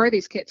changed. Who are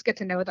these kids? Get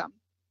to know them.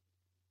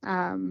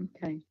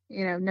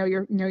 Know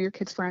your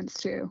kids' friends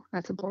too.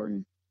 That's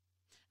important.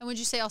 And would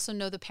you say also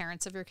know the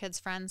parents of your kids'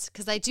 friends?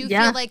 Because I do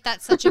feel like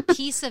that's such a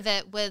piece of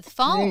it with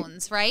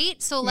phones, right?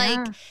 So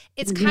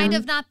it's kind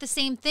of not the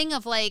same thing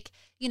of like,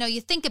 you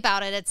think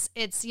about it,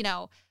 it's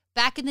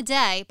back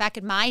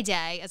in my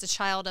day as a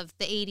child of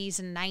the 80s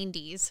and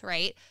 90s,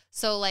 right?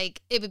 So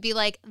like it would be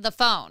like the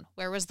phone.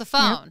 Where was the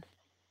phone?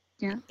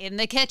 Yeah. In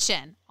the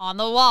kitchen, on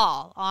the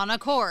wall, on a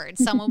cord.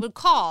 Someone would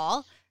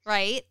call,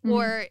 right?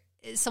 Or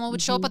someone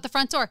would show up at the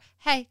front door.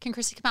 Hey, can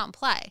Chrissy come out and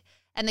play?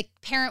 And the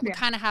parent would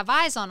kind of have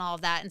eyes on all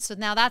of that. And so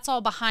now that's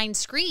all behind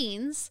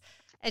screens.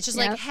 It's just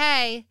like,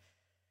 hey,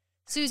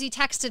 Susie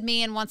texted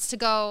me and wants to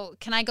go.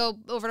 Can I go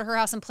over to her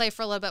house and play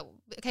for a little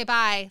bit? Okay,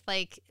 bye.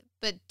 Like,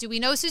 but do we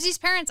know Susie's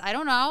parents? I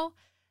don't know.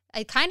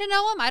 I kind of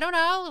know them. I don't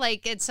know.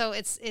 Like, and so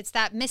it's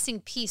that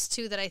missing piece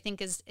too that I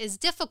think is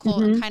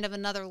difficult and kind of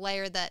another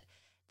layer that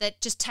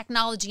just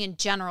technology in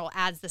general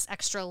adds this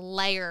extra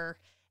layer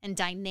and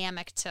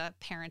dynamic to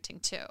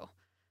parenting too.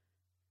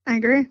 I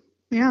agree.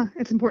 Yeah,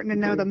 it's important to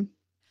know them.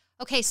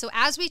 Okay, so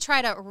as we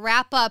try to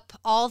wrap up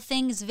all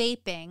things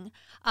vaping,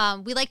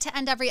 we like to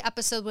end every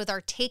episode with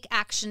our take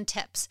action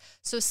tips.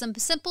 So some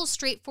simple,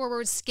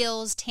 straightforward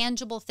skills,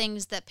 tangible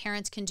things that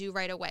parents can do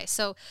right away.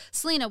 So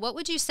Selena, what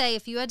would you say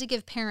if you had to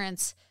give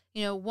parents,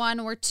 one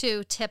or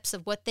two tips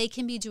of what they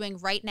can be doing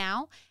right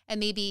now, and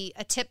maybe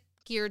a tip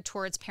geared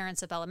towards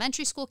parents of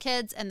elementary school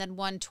kids and then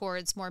one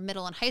towards more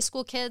middle and high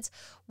school kids,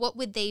 what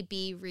would they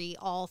be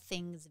all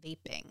things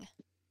vaping?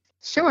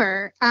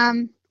 Sure.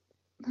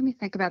 Let me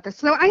think about this.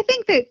 So I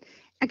think that,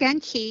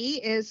 again, key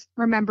is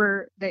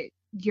remember that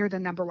you're the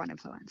number one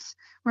influence.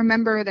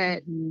 Remember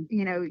that,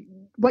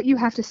 what you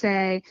have to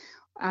say,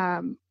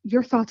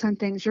 your thoughts on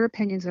things, your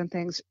opinions on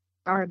things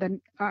are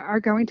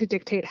going to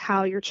dictate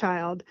how your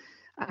child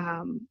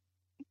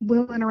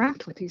will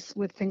interact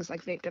with things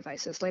like vape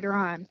devices later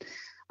on.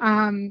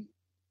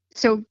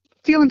 So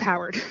feel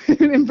empowered,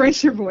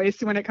 embrace your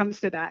voice when it comes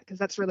to that, because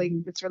that's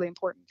really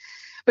important.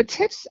 But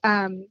tips,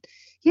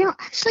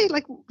 actually,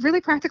 like,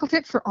 really practical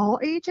tip for all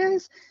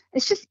ages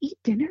is just eat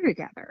dinner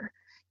together.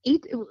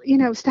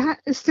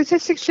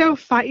 Statistics show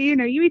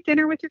you eat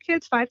dinner with your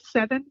kids 5 to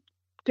 7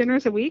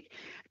 dinners a week,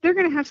 they're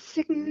going to have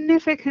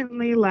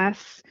significantly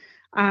less.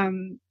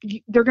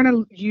 They're going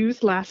to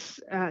use less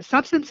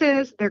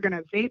substances. They're going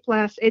to vape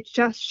less. It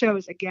just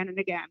shows again and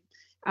again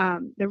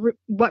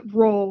what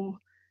role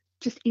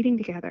just eating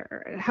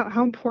together,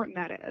 how important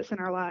that is in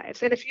our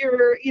lives. And if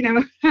you're,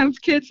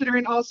 have kids that are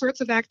in all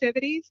sorts of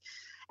activities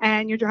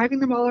and you're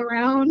driving them all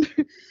around,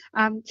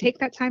 take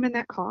that time in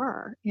that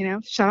car,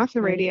 shut off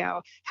the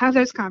radio, have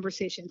those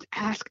conversations,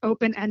 ask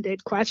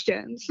open-ended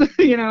questions.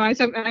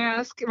 I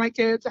ask my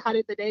kids, how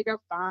did the day go?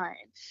 Fine.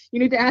 You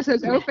need to ask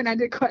those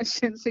open-ended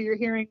questions so you're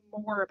hearing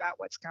more about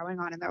what's going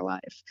on in their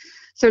life.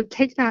 So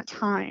take that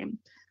time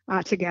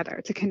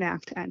together to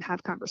connect and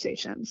have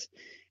conversations.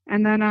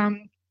 And then,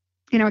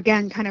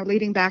 again, kind of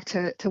leading back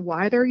to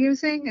why they're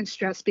using, and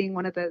stress being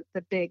one of the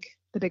big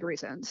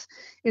reasons,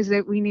 is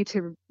that we need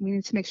to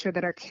make sure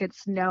that our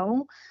kids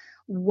know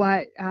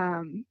what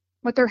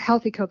their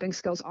healthy coping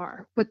skills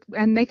are.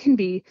 And they can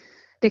be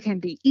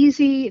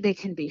easy, they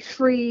can be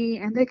free,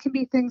 and they can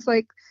be things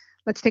like,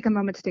 let's take a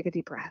moment to take a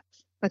deep breath.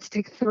 Let's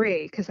take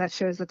 3, because that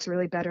shows that's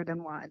really better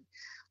than 1.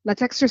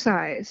 Let's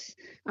exercise.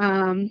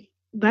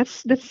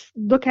 Let's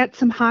look at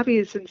some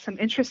hobbies and some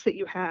interests that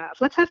you have.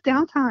 Let's have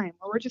downtime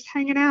where we're just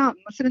hanging out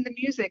and listening to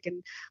music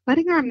and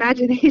letting our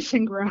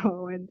imagination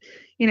grow, and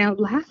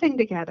laughing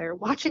together,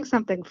 watching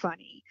something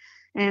funny.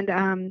 And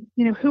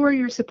who are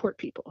your support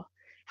people?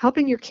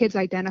 Helping your kids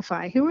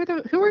identify who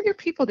are your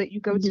people that you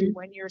go to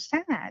when you're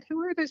sad. Who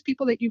are those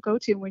people that you go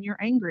to when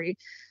you're angry?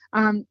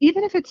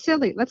 Even if it's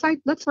silly, let's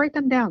write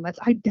them down. Let's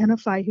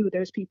identify who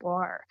those people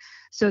are,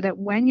 so that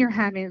when you're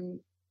having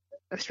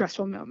a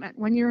stressful moment,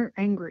 when you're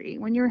angry,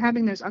 when you're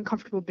having those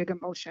uncomfortable big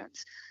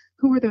emotions,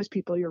 who are those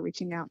people you're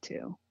reaching out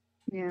to?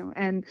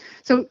 And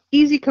so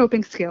easy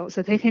coping skills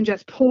that they can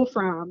just pull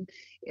from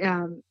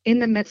in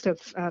the midst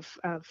of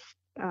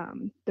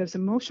those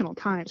emotional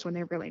times when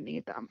they really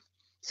need them.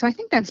 So I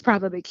think that's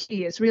probably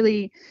key, is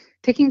really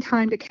taking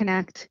time to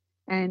connect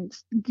and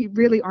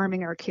really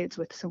arming our kids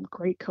with some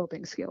great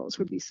coping skills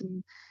would be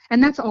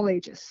and that's all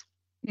ages.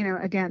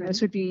 Again,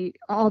 this would be,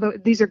 although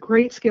these are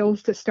great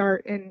skills to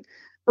start in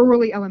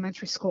early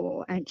elementary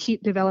school and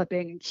keep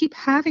developing and keep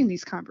having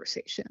these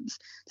conversations.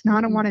 It's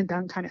not a one and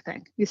done kind of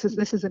thing. This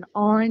is an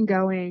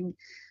ongoing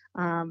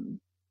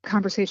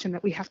conversation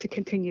that we have to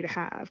continue to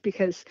have,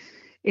 because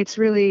it's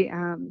really,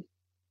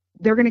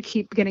 they're going to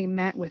keep getting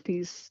met with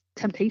these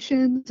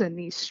temptations and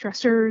these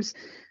stressors.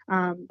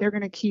 They're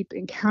going to keep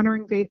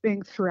encountering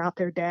vaping throughout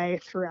their day,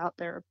 throughout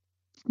their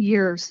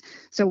years.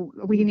 So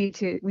we need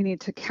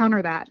to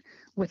counter that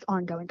with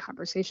ongoing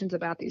conversations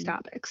about these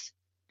topics.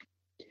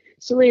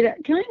 So, Lita,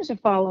 can I just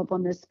follow up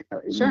on this?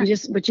 Sure.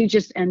 What you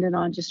just ended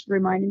on, just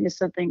reminding me of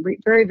something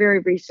very, very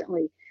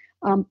recently.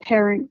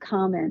 Parent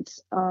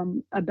comments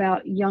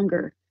about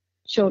younger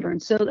children.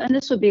 So, and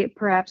this would be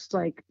perhaps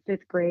like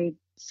 5th grade,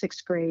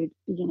 6th grade,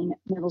 beginning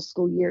middle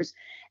school years,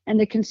 and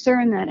the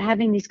concern that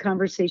having these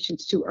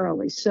conversations too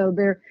early. So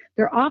there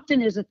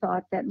often is a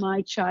thought that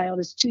my child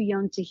is too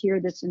young to hear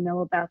this and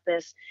know about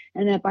this,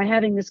 and that by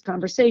having this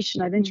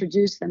conversation, I've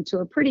introduced them to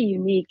a pretty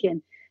unique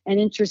and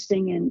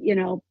interesting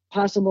and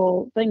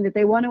possible thing that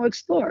they want to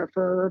explore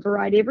for a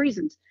variety of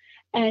reasons.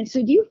 And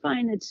so do you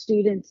find that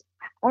students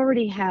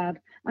already have,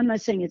 I'm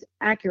not saying it's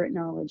accurate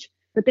knowledge,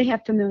 but they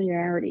have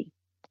familiarity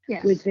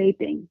with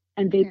vaping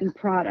and vaping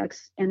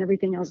products and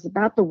everything else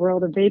about the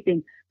world of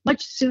vaping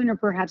much sooner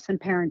perhaps than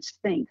parents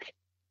think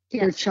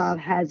their child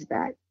has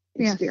that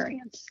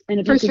experience? And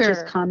if you could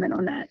just comment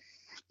on that.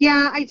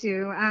 Yeah, I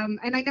do.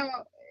 And I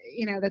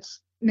know,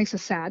 that's makes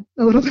us sad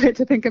a little bit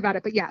to think about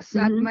it, but yes,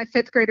 my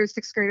 5th graders,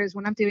 6th graders,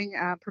 when I'm doing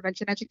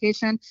prevention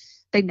education,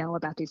 they know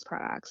about these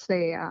products.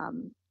 They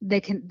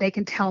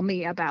can tell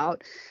me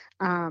about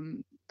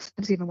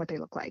even what they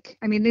look like.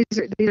 I mean, these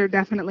are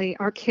definitely,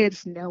 our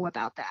kids know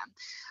about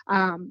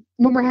them.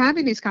 When we're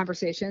having these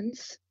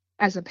conversations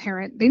as a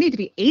parent, they need to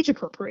be age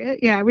appropriate.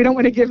 Yeah, we don't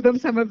want to give them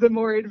some of the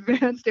more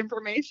advanced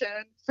information,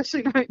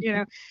 especially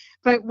not,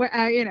 but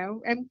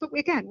but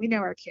again, we know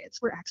our kids.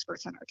 We're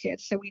experts on our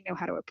kids, so we know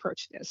how to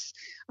approach this.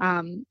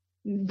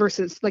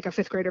 Versus like a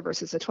 5th grader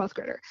versus a 12th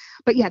grader.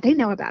 But yeah, they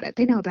know about it.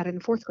 They know about it in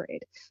 4th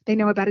grade. They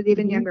know about it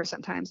even younger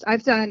sometimes.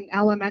 I've done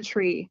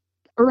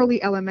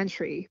early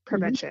elementary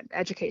prevention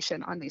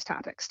education on these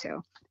topics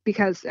too,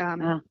 because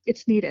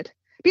it's needed.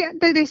 Yeah,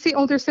 they see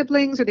older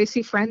siblings, or they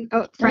see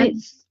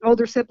friends,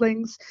 older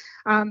siblings.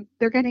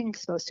 They're getting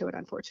exposed to it,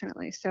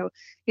 unfortunately. So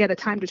yeah, the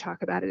time to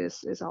talk about it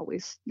is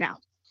always now.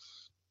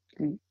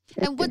 And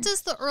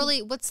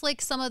what's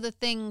like some of the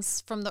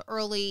things from the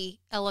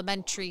early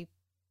elementary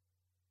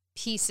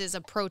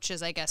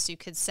approaches, I guess you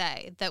could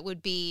say, that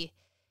would be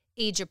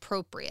age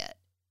appropriate?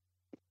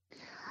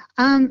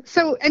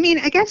 So, I mean,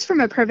 I guess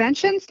from a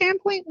prevention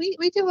standpoint,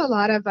 we do a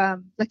lot of,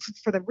 like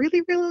for the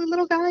really, really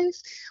little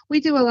guys, we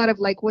do a lot of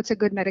like, what's a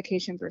good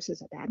medication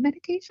versus a bad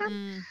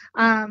medication.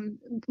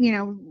 You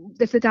know,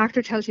 if the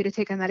doctor tells you to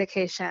take a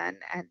medication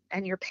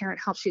and your parent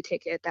helps you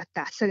take it,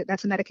 that's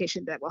a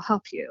medication that will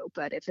help you.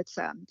 But if it's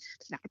not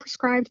a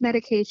prescribed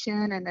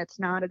medication and it's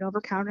not an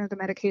over-counter the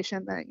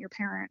medication that your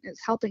parent is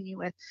helping you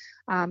with,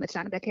 it's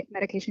not a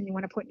medication you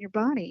want to put in your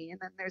body. And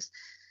then there's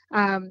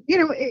you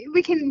know,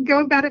 we can go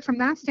about it from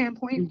that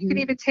standpoint. You can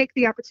even take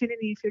the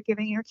opportunity if you're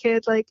giving your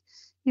kid, like,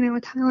 you know,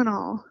 a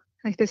Tylenol.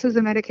 Like, this is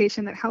a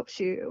medication that helps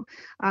you.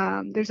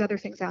 There's other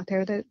things out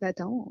there that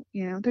don't,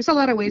 you know. There's a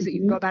lot of ways that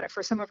you can go about it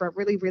for some of our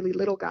really, really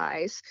little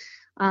guys.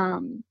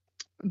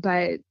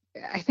 But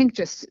I think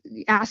just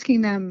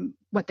asking them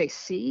what they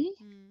see,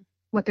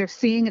 what they're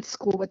seeing at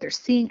school, what they're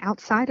seeing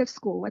outside of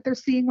school, what they're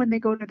seeing when they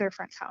go to their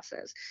friends'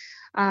 houses.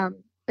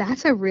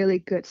 That's a really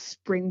good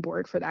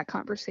springboard for that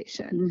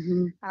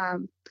conversation.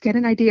 Get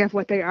an idea of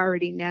what they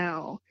already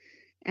know,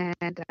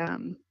 and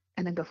then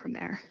go from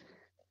there.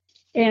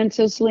 And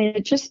so, Selena,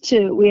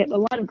 we have a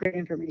lot of great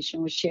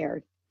information was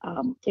shared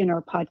in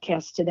our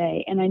podcast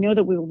today. And I know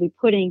that we will be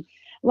putting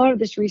a lot of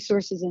this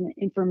resources and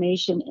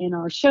information in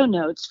our show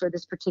notes for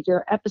this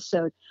particular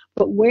episode.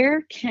 But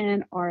where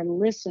can our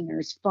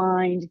listeners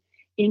find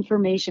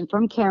information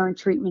from Caron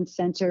Treatment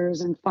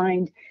Centers and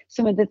find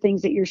some of the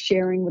things that you're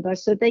sharing with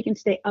us so that they can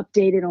stay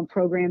updated on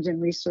programs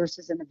and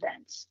resources and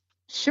events?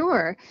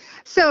 Sure.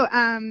 So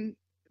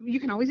you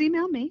can always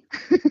email me,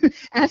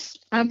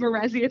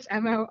 Morresi, it's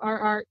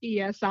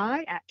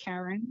MORRESI at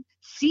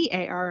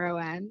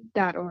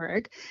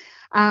CaronCaron.org.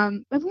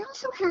 But we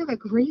also have a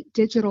great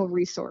digital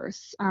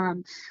resource.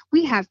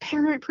 We have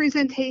parent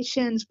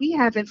presentations. We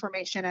have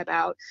information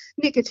about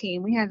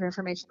nicotine. We have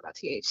information about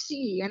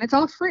THC, and it's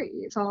all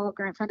free. It's all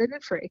grant funded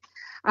and free.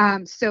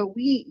 So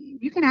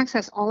you can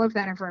access all of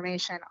that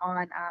information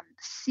on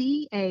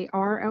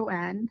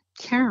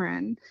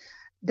Caron.org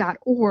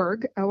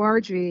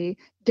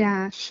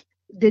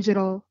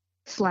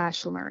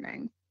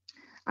digital/learning.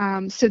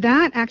 So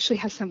that actually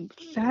has some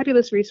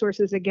fabulous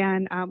resources.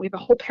 Again, we have a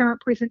whole parent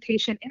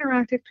presentation,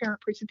 interactive parent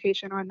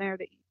presentation on there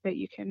that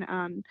you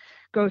can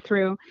go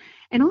through.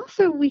 And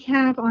also we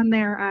have on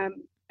there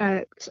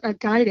a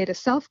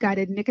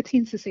self-guided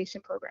nicotine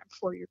cessation program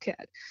for your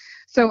kid.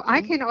 So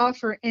I can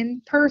offer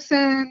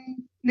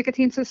in-person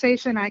nicotine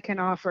cessation. I can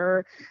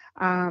offer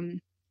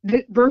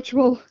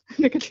virtual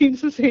nicotine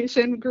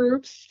cessation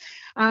groups.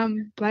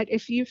 But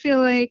if you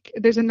feel like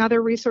there's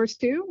another resource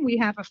too, we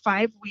have a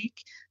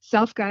 5-week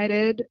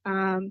self-guided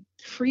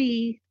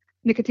free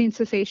nicotine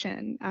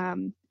cessation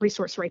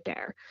resource right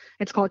there.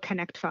 It's called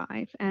Connect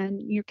 5,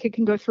 and your kid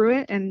can go through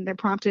it, and they're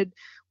prompted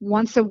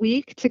once a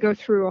week to go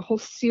through a whole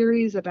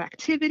series of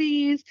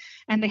activities,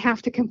 and they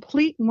have to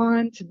complete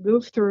one to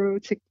move through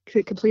to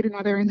complete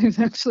another, and there's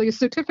actually a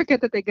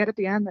certificate that they get at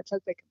the end that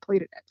says they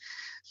completed it.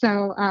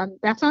 So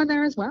that's on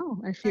there as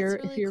well if you're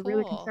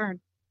really concerned.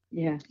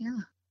 Yeah.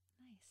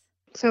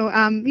 So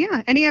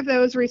any of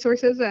those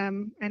resources,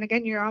 and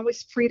again, you're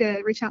always free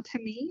to reach out to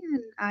me,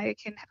 and I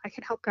can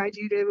help guide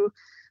you to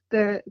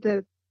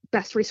the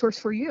best resource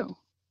for you.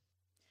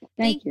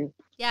 Thank you.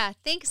 Yeah,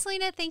 thanks,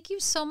 Selena. Thank you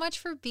so much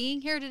for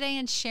being here today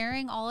and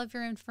sharing all of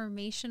your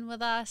information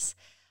with us.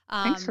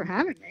 Thanks for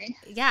having me.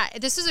 Yeah,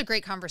 this is a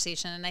great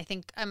conversation, and I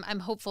think I'm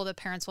hopeful that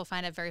parents will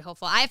find it very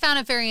helpful. I found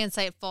it very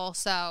insightful.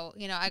 So,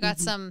 you know, I got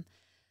some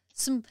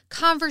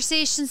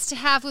conversations to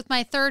have with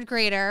my 3rd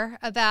grader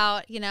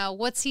about, you know,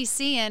 what's he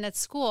seeing at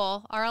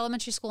school, our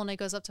elementary school, and he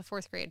goes up to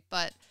 4th grade,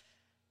 but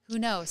who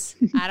knows?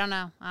 I don't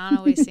know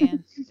what he's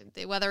seeing,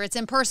 whether it's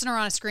in person or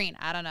on a screen.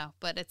 I don't know,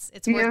 but it's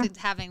worth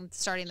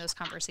starting those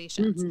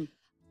conversations.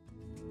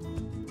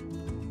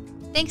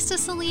 Thanks to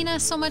Selena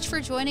so much for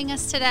joining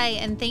us today,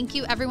 and thank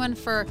you everyone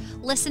for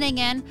listening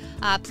in.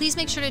 Please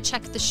make sure to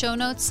check the show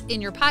notes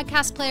in your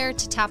podcast player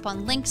to tap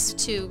on links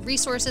to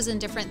resources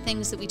and different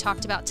things that we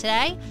talked about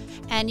today.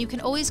 And you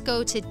can always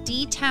go to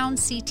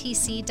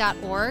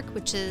dtownctc.org,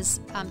 which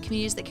is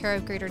Communities That Care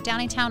of Greater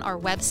Downingtown, our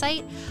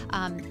website,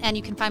 and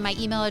you can find my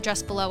email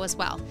address below as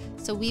well.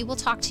 So we will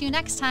talk to you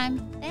next time.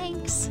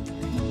 Thanks.